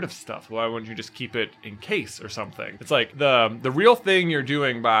want to get rid of stuff? Why wouldn't you just keep it in case or something? It's like the real thing you're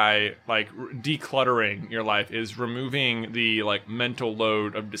doing by like decluttering your life is removing the like mental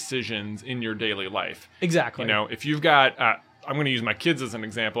load of decisions in your daily life. Exactly. You know, if you've got, I'm going to use my kids as an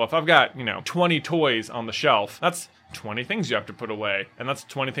example. If I've got, 20 toys on the shelf, that's 20 things you have to put away. And that's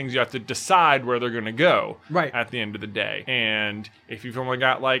 20 things you have to decide where they're going to go Right. at the end of the day. And if you've only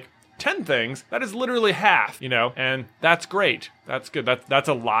got like 10 things, that is literally half, and that's great. That's good. That's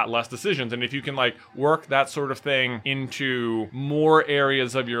a lot less decisions. And if you can like work that sort of thing into more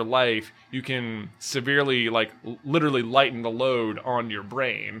areas of your life, you can severely like literally lighten the load on your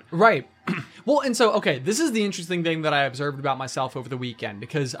brain. Right. Well, and so, okay, this is the interesting thing that I observed about myself over the weekend,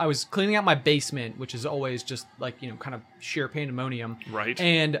 because I was cleaning out my basement, which is always just like, kind of sheer pandemonium. Right.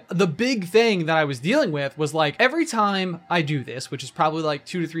 And the big thing that I was dealing with was like, every time I do this, which is probably like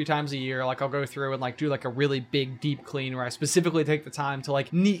 2 to 3 times a year, like I'll go through and like do like a really big deep clean where I specifically take the time to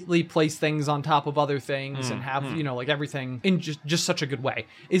like neatly place things on top of other things and have, like everything in just such a good way,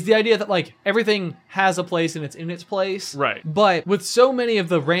 is the idea that like everything has a place and it's in its place. Right. But with so many of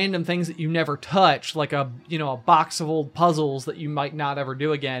the random things that you never touch, like a box of old puzzles that you might not ever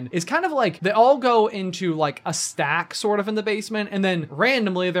do again, is kind of like they all go into like a stack sort of in the basement, and then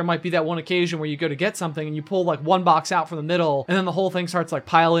randomly there might be that one occasion where you go to get something and you pull like one box out from the middle, and then the whole thing starts like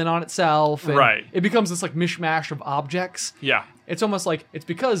piling on itself. And right. It becomes this like mishmash of objects. Yeah. It's almost like it's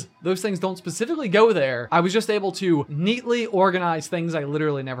because those things don't specifically go there. I was just able to neatly organize things I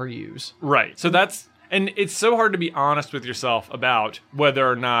literally never use. Right. So and it's so hard to be honest with yourself about whether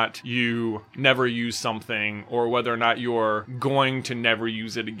or not you never use something or whether or not you're going to never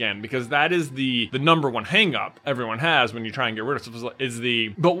use it again, because that is the number one hang up everyone has when you try and get rid of stuff is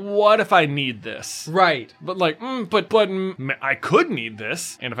but what if I need this? Right. But like, but I could need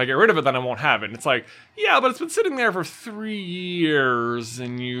this, and if I get rid of it, then I won't have it. And it's like, yeah, but it's been sitting there for 3 years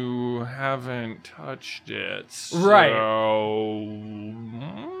and you haven't touched it. Right.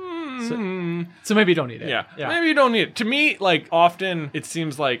 So maybe you don't need it. Yeah. Maybe you don't need it. To me, like, often it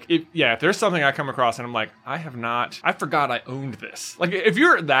seems like, if there's something I come across and I'm like, I forgot I owned this. Like, if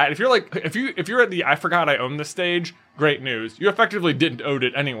you're at that, if you're at the I forgot I owned this stage, great news. You effectively didn't own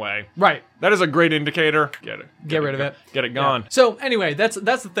it anyway. Right. That is a great indicator. Get rid of it. Get it gone. Yeah. So anyway, that's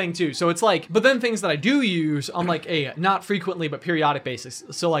the thing too. So it's like, but then things that I do use on like a not frequently but periodic basis.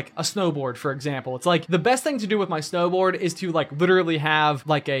 So like a snowboard, for example. It's like the best thing to do with my snowboard is to like literally have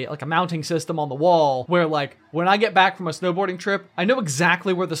like a mounting system on the wall where like when I get back from a snowboarding trip, I know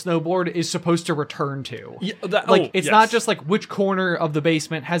exactly where the snowboard is supposed to return to. Yeah, it's not just like which corner of the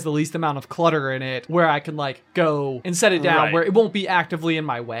basement has the least amount of clutter in it where I can like go and set it down where it won't be actively in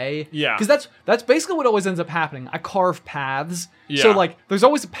my way. Yeah. Because that's basically what always ends up happening. I carve paths. Yeah. So like there's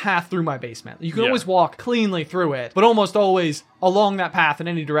always a path through my basement. You can always walk cleanly through it, but almost always along that path in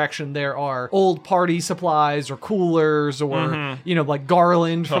any direction there are old party supplies or coolers or like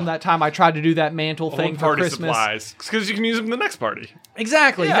garland from that time I tried to do that mantle thing for Christmas. Supplies. Because you can use them in the next party.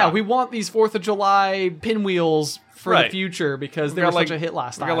 Exactly. Yeah, we want these 4th of July pinwheels for the future because they were such a hit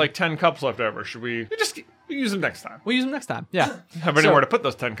last time. We got like 10 cups left over. Should we use them next time? We'll use them next time. Yeah. Have anywhere to put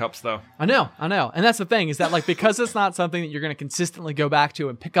those 10 cups though. I know. And that's the thing is that like because it's not something that you're going to consistently go back to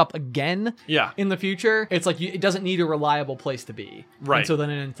and pick up again in the future, it's like it doesn't need a reliable place to be. Right. And so then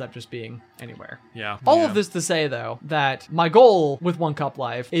it ends up just being anywhere. Yeah. All of this to say though that my goal with One Cup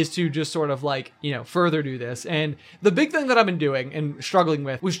Life is to just sort of like, further do this. And the big thing that I've been doing and struggling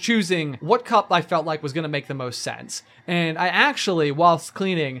with was choosing what cup I felt like was going to make the most sense. And I actually, whilst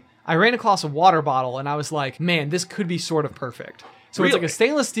cleaning, I ran across a water bottle and I was like, man, this could be sort of perfect. So it's like a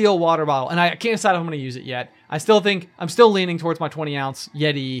stainless steel water bottle, and I can't decide if I'm going to use it yet. I'm still leaning towards my 20-ounce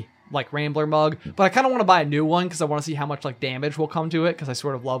Yeti like Rambler mug, but I kind of want to buy a new one because I want to see how much like damage will come to it, because I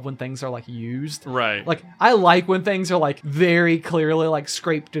sort of love when things are like used. Right. Like I like when things are like very clearly like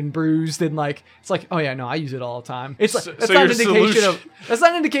scraped and bruised and like it's like, oh yeah, no, I use it all the time. It's like that's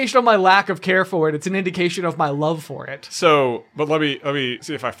not an indication of my lack of care for it. It's an indication of my love for it. So, but let me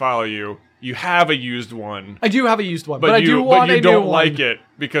see if I follow you. You have a used one. I do have a used one, but I do want a new one. But you don't like it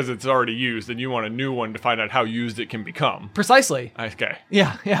because it's already used, and you want a new one to find out how used it can become. Precisely. Okay.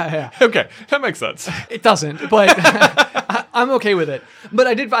 Yeah. Okay, that makes sense. It doesn't, but I'm okay with it. But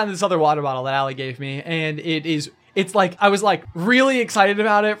I did find this other water bottle that Allie gave me, and it's like I was like really excited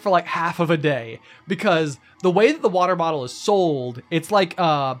about it for like half of a day, because the way that the water bottle is sold, it's like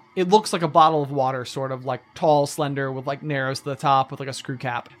it looks like a bottle of water, sort of like tall, slender, with like narrows to the top with like a screw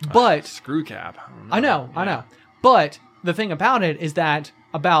cap. But screw cap. I know. But the thing about it is that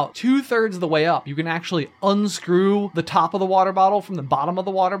about 2/3 of the way up, you can actually unscrew the top of the water bottle from the bottom of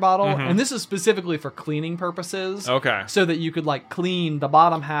the water bottle. And this is specifically for cleaning purposes. Okay. So that you could like clean the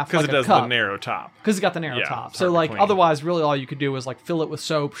bottom half like a cup. Because it does the narrow top. Because it's got the narrow top. So like otherwise really all you could do is like fill it with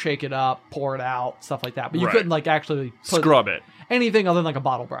soap, shake it up, pour it out, stuff like that. But you couldn't like actually scrub it. Anything other than like a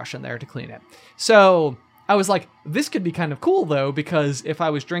bottle brush in there to clean it. So I was like, this could be kind of cool though, because if I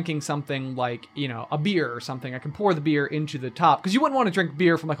was drinking something like, a beer or something, I can pour the beer into the top. Because you wouldn't want to drink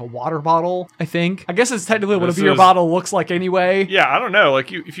beer from like a water bottle, I think. I guess it's technically what a beer bottle looks like anyway. Yeah, I don't know.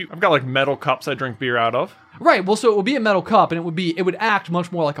 Like I've got like metal cups I drink beer out of. Right. Well, so it would be a metal cup, and it would act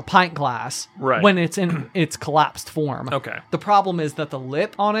much more like a pint glass when it's in its collapsed form. Okay. The problem is that the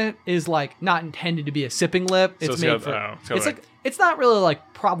lip on it is like not intended to be a sipping lip. It's made for. It's not really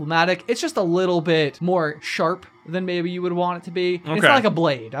like problematic. It's just a little bit more sharp than maybe you would want it to be. It's not like a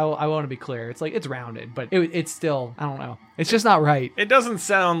blade. I want to be clear. It's like, it's rounded, but it's still, I don't know. It's just not right. It doesn't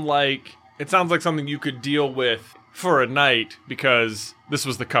sound like, it sounds like something you could deal with for a night because this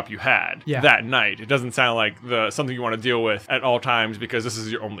was the cup you had that night. It doesn't sound like something you want to deal with at all times because this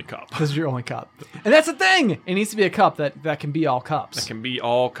is your only cup. This is your only cup. And that's the thing. It needs to be a cup that can be all cups. That can be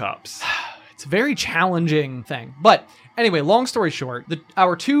all cups. It's a very challenging thing. But anyway, long story short,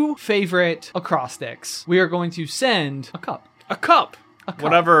 our 2 favorite acrostics, we are going to send a cup. A cup. A cup.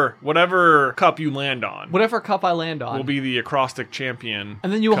 Whatever cup you land on. Whatever cup I land on. Will be the acrostic champion.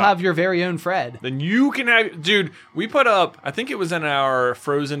 And then you will have your very own Fred. Then you can have... Dude, we put up... I think it was in our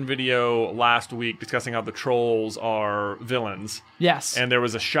Frozen video last week discussing how the trolls are villains. Yes. And there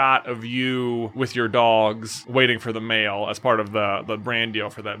was a shot of you with your dogs waiting for the mail as part of the brand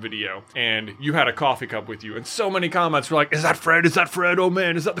deal for that video. And you had a coffee cup with you. And so many comments were like, is that Fred? Is that Fred? Oh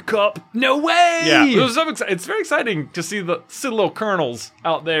man, is that the cup? No way! Yeah. It's very exciting to see the little kernels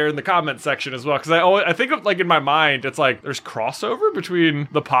out there in the comment section as well, because I think of, like, in my mind, it's like there's crossover between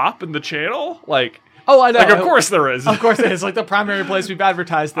the pop and the channel, like. Oh, I know. Like, of course there is. Of course it is. Like the primary place we've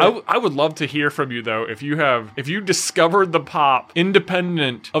advertised it. I would love to hear from you, though, if you discovered the pop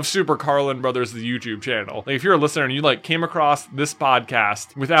independent of Super Carlin Brothers, the YouTube channel. Like, if you're a listener and you, like, came across this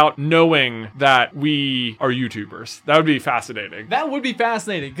podcast without knowing that we are YouTubers, that would be fascinating. That would be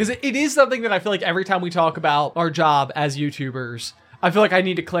fascinating, because it is something that I feel like every time we talk about our job as YouTubers, I feel like I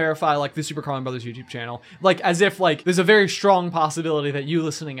need to clarify, like, the Super Carlin Brothers YouTube channel. Like, as if, like, there's a very strong possibility that you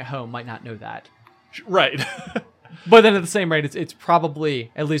listening at home might not know that. Right. But then at the same rate, it's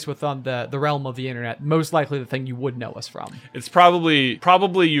probably, at least within the realm of the internet, most likely the thing you would know us from. It's probably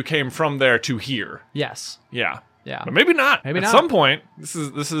you came from there to here. Yes. Yeah. Yeah. But maybe not. Maybe At not. some point, this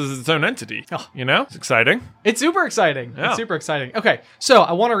is its own entity. Oh. You know? It's exciting. It's super exciting. Yeah. It's super exciting. Okay, so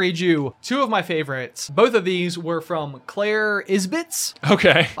I want to read you 2 of my favorites. Both of these were from Claire Isbitz.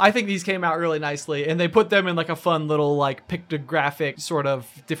 Okay. I think these came out really nicely, and they put them in like a fun little like pictographic sort of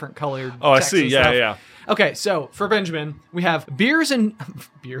different colored Oh, I text see. and Yeah, stuff. yeah. Okay, so for Benjamin, we have beers and...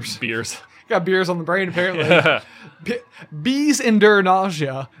 Beers. Got beers on the brain, apparently. Bees endure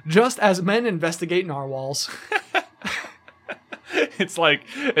nausea, just as men investigate narwhals. It's like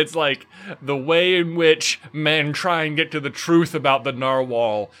the way in which men try and get to the truth about the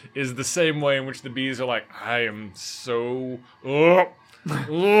narwhal is the same way in which the bees are like, I am so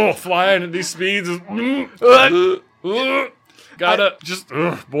flying at these speeds. Gotta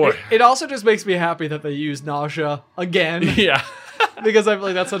boy. It also just makes me happy that they use nausea again. Yeah. Because I feel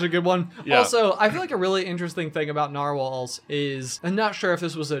like that's such a good one. Yeah. Also, I feel like a really interesting thing about narwhals is, I'm not sure if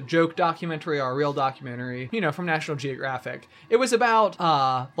this was a joke documentary or a real documentary, from National Geographic. It was about,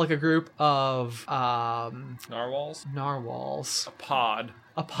 like a group of, Narwhals? narwhals. A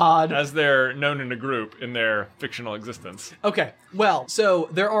A pod. as they're known in a group in their fictional existence. Okay, well, so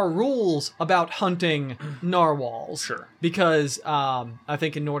there are rules about hunting narwhals. Sure. Because I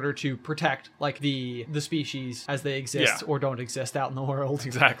think in order to protect like the species as they exist Yeah. or don't exist out in the world.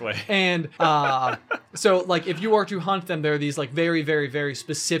 Exactly. And so like if you are to hunt them, there are these like very, very, very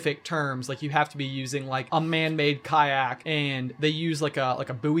specific terms. Like you have to be using like a man-made kayak, and they use like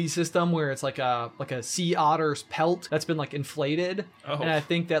a buoy system where it's like a sea otter's pelt that's been like inflated. Oh. And I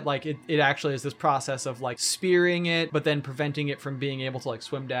think that like it actually is this process of like spearing it, but then preventing it from being able to like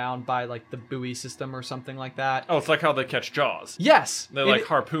swim down by like the buoy system or something like that. Oh, it's like how they catch Jaws. Yes. They like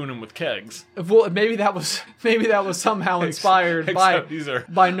harpoon them with kegs. Well, maybe that was somehow inspired Except these are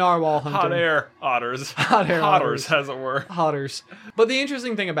by narwhal hunting. hot air otters. Hot air Otters, otters. as it were. Otters. But the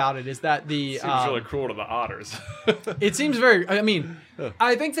interesting thing about it is that Seems really cruel to the otters. it seems very, I mean,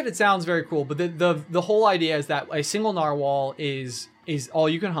 I think that it sounds very cool, but the whole idea is that a single narwhal is all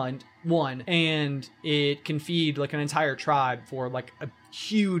you can hunt, one, and it can feed like an entire tribe for like a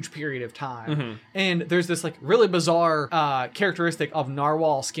huge period of time. Mm-hmm. And there's this like really bizarre characteristic of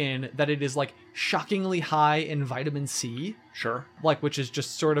narwhal skin that it is like shockingly high in vitamin C. Sure. Like, which is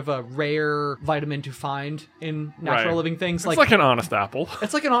just sort of a rare vitamin to find in natural Right. living things. It's like an honest apple.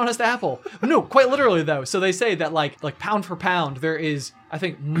 It's like an honest apple. No, quite literally though. So they say that like pound for pound, there is, I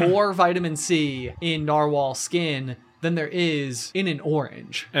think, more vitamin C in narwhal skin than there is in an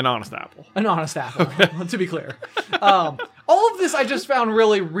orange. An honest apple. An honest apple, to be clear. All of this I just found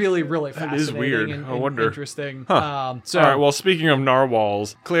really, really, really fascinating. is weird. And, I wonder. interesting. So, All all right, well, speaking of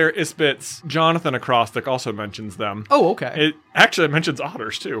narwhals, Claire Isbitz, Jonathan Acrostic also mentions them. Oh, okay. It mentions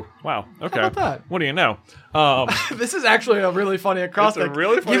otters, too. Wow, okay. about that? What do you know? This is actually a really funny acrostic. It's a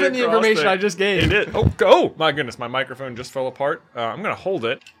really funny given the information acrostic. I just gave. It is. Oh, my goodness, my microphone just fell apart. I'm going to hold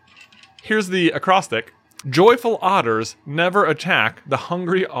it. Here's the acrostic. Joyful otters never attack the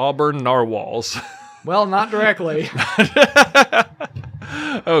hungry auburn narwhals. Well, not directly.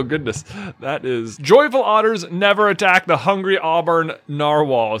 Oh, goodness. That is... Joyful otters never attack the hungry auburn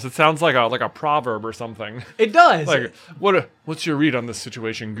narwhals. It sounds like a proverb or something. It does. Like, what's your read on this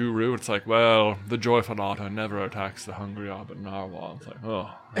situation, Guru? It's like, well, the joyful otter never attacks the hungry auburn narwhal. It's like, oh,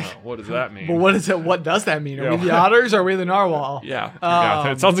 what does that mean? But what is it? What does that mean? Are Yeah. we the otters or are we the narwhal? Yeah.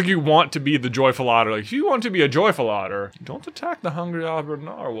 It sounds like you want to be the joyful otter. Like, if you want to be a joyful otter, don't attack the hungry auburn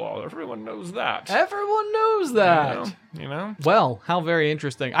narwhal. Everyone knows that. Everyone knows that. You know? Well, how very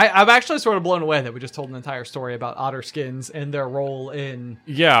interesting. I'm actually sort of blown away that we just told an entire story about otter skins and their role in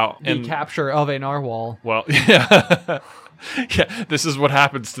Yeah. the capture of a narwhal. Well, yeah. Yeah, this is what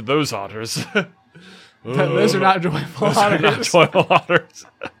happens to those otters. Those are not joyful Those are otters. not joyful otters.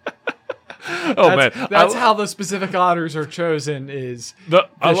 Man. That's how the specific otters are chosen, is the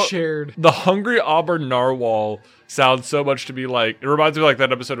shared. The hungry auburn narwhal sounds so much to be like, it reminds me of like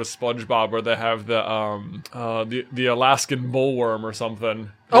that episode of SpongeBob where they have the Alaskan bullworm or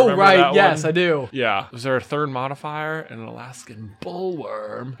something. Oh, right. That Yes, one? I do. Yeah. Was there a third modifier? An Alaskan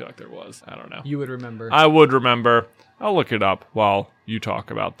bullworm? I feel like there was. I don't know. You would remember. I would remember. I'll look it up while you talk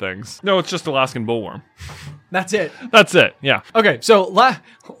about things. No, it's just Alaskan bullworm. That's it. That's it. Yeah. Okay, so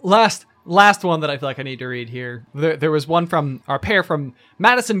last one that I feel like I need to read here. There was one from our pair from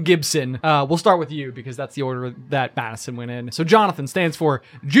Madison Gibson. We'll start with you because that's the order that Madison went in. So Jonathan stands for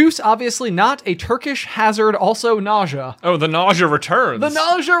juice, obviously not a Turkish hazard, also nausea. Oh, the nausea returns. The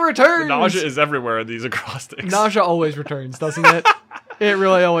nausea returns. The nausea is everywhere in these acrostics. Nausea always returns, doesn't it? It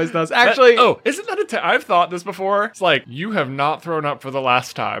really always does. Actually, isn't that I've thought this before. It's like, you have not thrown up for the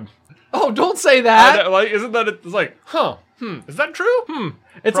last time. oh, don't say that. Isn't that it's like, is that true?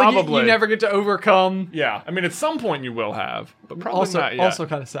 It's probably. like you never get to overcome. Yeah, I mean, at some point you will have, but probably Also, not yet. also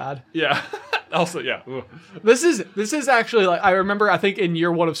kind of sad. Yeah. Also, yeah. Ugh. This is actually like, I remember, I think in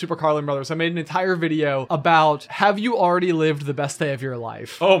year one of Super Carlin Brothers, I made an entire video about, have you already lived the best day of your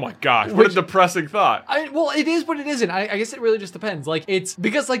life? Oh my gosh, what a depressing thought. Well, it is, but it isn't. I guess it really just depends. Like, it's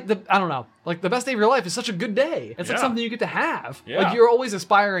because like I don't know, like the best day of your life is such a good day. It's like Yeah. something you get to have. Yeah. Like, you're always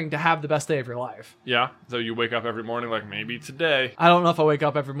aspiring to have the best day of your life. Yeah, so you wake up every morning like, maybe today. I don't know if I wake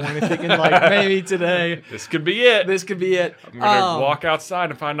up every morning thinking like, maybe today, This could be it. this could be it. I'm gonna walk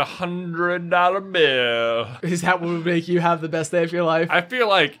outside and find $100 bill. Is that what would make you have the best day of your life? I feel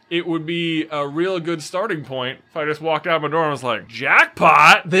like it would be a real good starting point if I just walked out my door and was like,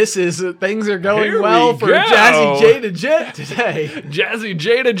 jackpot! This is, things are going Here well we for go. Jazzy J to Jet today. Jazzy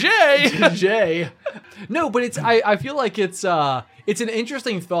J to J! Jay. No, but I feel like it's an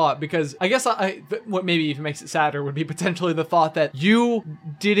interesting thought because I guess what maybe even makes it sadder would be potentially the thought that you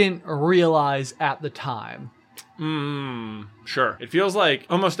didn't realize at the time. Sure. It feels like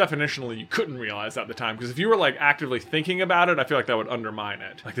almost definitionally you couldn't realize at the time, because if you were like actively thinking about it, I feel like that would undermine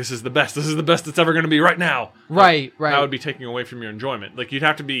it. Like, this is the best it's ever going to be right now. Right. That would be taking away from your enjoyment. Like, you'd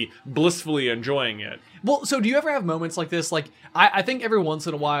have to be blissfully enjoying it. Well, so do you ever have moments like this? Like, I think every once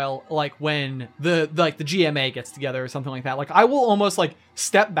in a while, like when the GMA gets together or something like that, like I will almost like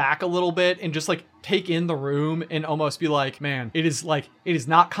step back a little bit and just like take in the room and almost be like, man, it is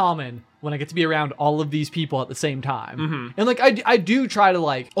not common when I get to be around all of these people at the same time. Mm-hmm. And like, I do try to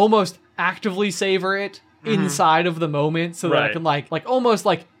like almost actively savor it inside of the moment so that I Right. can like almost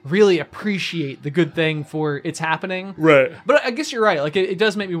like really appreciate the good thing for it's happening. Right. But I guess you're right. Like, it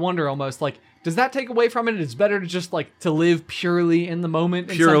does make me wonder almost, like, does that take away from it? It's better to just, like, to live purely in the moment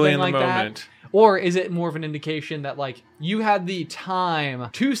and Purely something in the like moment. that? Or is it more of an indication that, like, you had the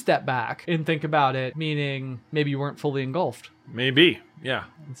time to step back and think about it, meaning maybe you weren't fully engulfed? Maybe. Yeah.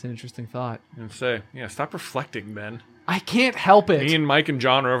 It's an interesting thought. And say, yeah, stop reflecting, Ben. I can't help it. Me and Mike and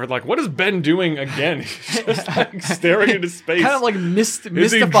John are over like, what is Ben doing again? He's just like staring into space. Kind of like Is he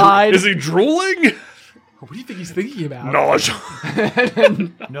mystified. is he drooling? What do you think he's thinking about?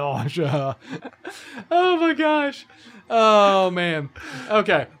 Nausea. Nausea. Oh my gosh. Oh man.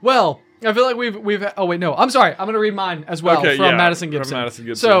 Okay. Well, I feel like we've. Oh wait, no. I'm sorry. I'm gonna read mine as well Okay, from yeah, Madison from Gibson. Madison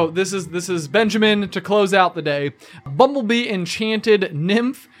Gibson. So this is Benjamin to close out the day. Bumblebee enchanted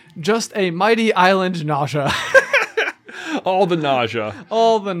nymph, just a mighty island nausea. All the nausea.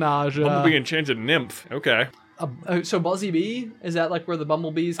 All the nausea. Bumblebee enchanted nymph. Okay. So Buzzy Bee, is that like where the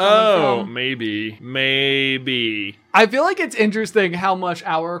bumblebees coming Oh, from? maybe. I feel like it's interesting how much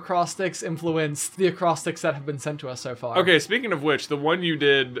our acrostics influence the acrostics that have been sent to us so far. Okay, speaking of which, the one you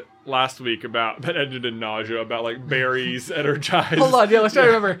did last week about that ended in nausea, about like berries energized. Hold on, let's try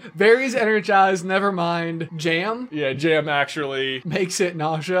to remember. Berries energized, never mind. Jam? Yeah, jam actually Makes it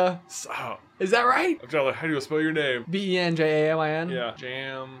nausea. Oh, Is that right? I'm trying to, how do you spell your name? BENJAMIN? Yeah,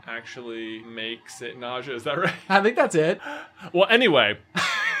 jam actually makes it nausea. Is that right? I think that's it. Well, anyway,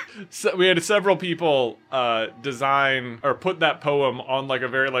 so we had several people design or put that poem on like a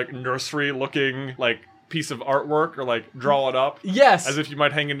very like nursery looking like piece of artwork or like draw it up. Yes. As if you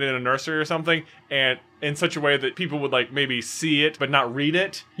might hang it in a nursery or something, and in such a way that people would like maybe see it but not read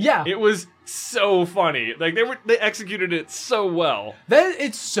it. Yeah. It was so funny. Like they executed it so well.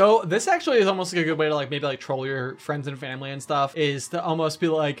 This actually is almost like a good way to like maybe like troll your friends and family and stuff, is to almost be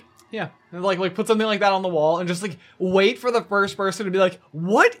like, yeah, like put something like that on the wall and just like wait for the first person to be like,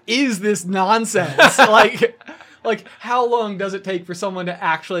 what is this nonsense? Like how long does it take for someone to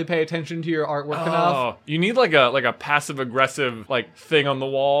actually pay attention to your artwork enough? You need like a passive aggressive like thing on the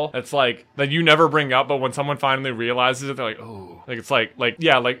wall that's like that you never bring up, but when someone finally realizes it, they're like, oh, like it's like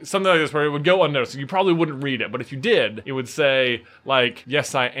yeah, like something like this where it would go unnoticed. You probably wouldn't read it, but if you did, it would say like,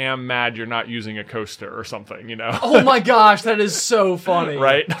 yes, I am mad you're not using a coaster or something, you know? Oh my gosh, that is so funny.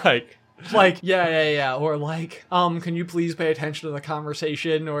 Right? Like, yeah. Or like, can you please pay attention to the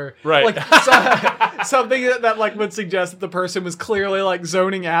conversation? Or right. like something that like would suggest that the person was clearly like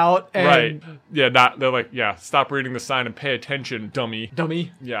zoning out. And right. Yeah, they're like, yeah, stop reading the sign and pay attention, dummy.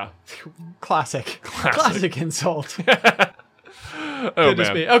 Yeah. Classic. Classic insult. Oh, Goodness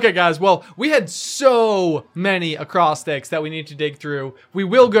man. me. Okay, guys. Well, we had so many acrostics that we need to dig through. We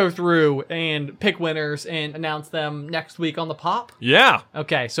will go through and pick winners and announce them next week on the pop. Yeah.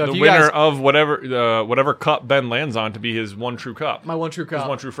 Okay, so the if you winner guys, of whatever cup Ben lands on to be his one true cup. my one true cup. His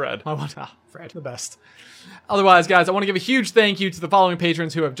one true Fred. Fred, the best. Otherwise, guys, I want to give a huge thank you to the following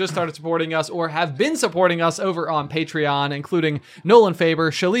patrons who have just started supporting us or have been supporting us over on Patreon, including Nolan Faber,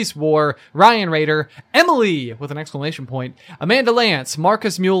 Shalise War, Ryan Rader, Emily with an exclamation point, Amanda Lance,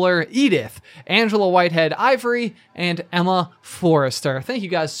 Marcus Mueller, Edith, Angela Whitehead, Ivory, and Emma Forrester. Thank you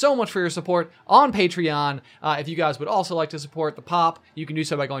guys so much for your support on Patreon. If you guys would also like to support the Pop, you can do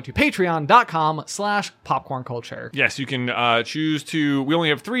so by going to patreon.com/popcornculture. Yes, you can choose to, we only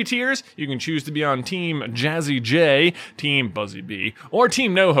have 3 tiers. You can choose to be on Team Jazzy J, Team Buzzy B, or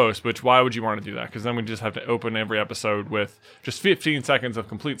Team No Host, which why would you want to do that? Because then we just have to open every episode with just 15 seconds of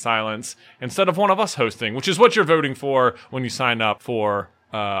complete silence instead of one of us hosting, which is what you're voting for when you sign up for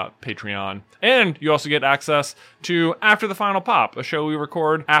Patreon. And you also get access to After the Final Pop, a show we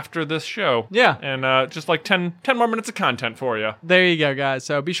record after this show. Yeah. And just like 10 more minutes of content for you. There you go, guys.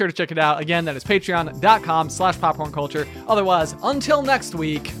 So be sure to check it out. Again, that is patreon.com/popcornculture. Otherwise, until next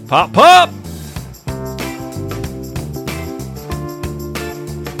week, Pop, pop!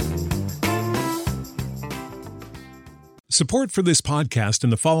 Support for this podcast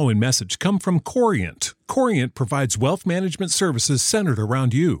and the following message come from Corient. Corient provides wealth management services centered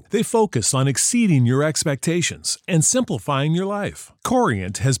around you. They focus on exceeding your expectations and simplifying your life.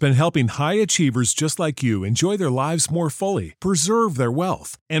 Corient has been helping high achievers just like you enjoy their lives more fully, preserve their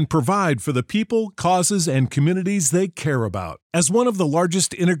wealth, and provide for the people, causes, and communities they care about. As one of the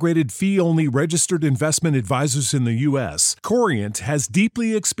largest integrated fee-only registered investment advisors in the U.S., Corient has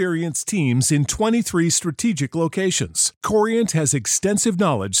deeply experienced teams in 23 strategic locations. Corient has extensive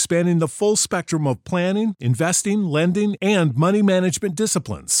knowledge spanning the full spectrum of planning, investing, lending, and money management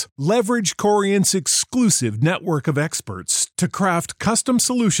disciplines. Leverage Corient's exclusive network of experts to craft custom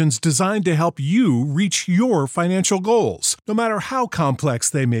solutions designed to help you reach your financial goals, no matter how complex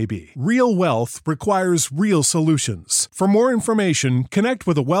they may be. Real wealth requires real solutions. For more information, connect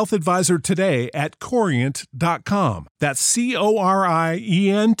with a wealth advisor today at Corient.com. That's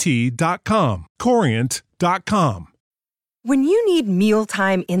Corient.com. Corient.com. When you need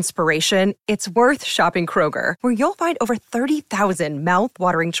mealtime inspiration, it's worth shopping Kroger, where you'll find over 30,000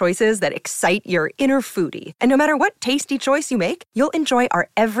 mouth-watering choices that excite your inner foodie. And no matter what tasty choice you make, you'll enjoy our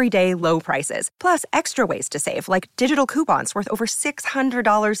everyday low prices, plus extra ways to save, like digital coupons worth over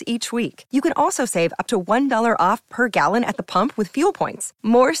 $600 each week. You can also save up to $1 off per gallon at the pump with fuel points.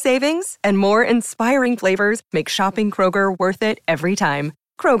 More savings and more inspiring flavors make shopping Kroger worth it every time.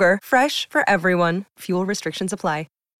 Kroger, fresh for everyone. Fuel restrictions apply.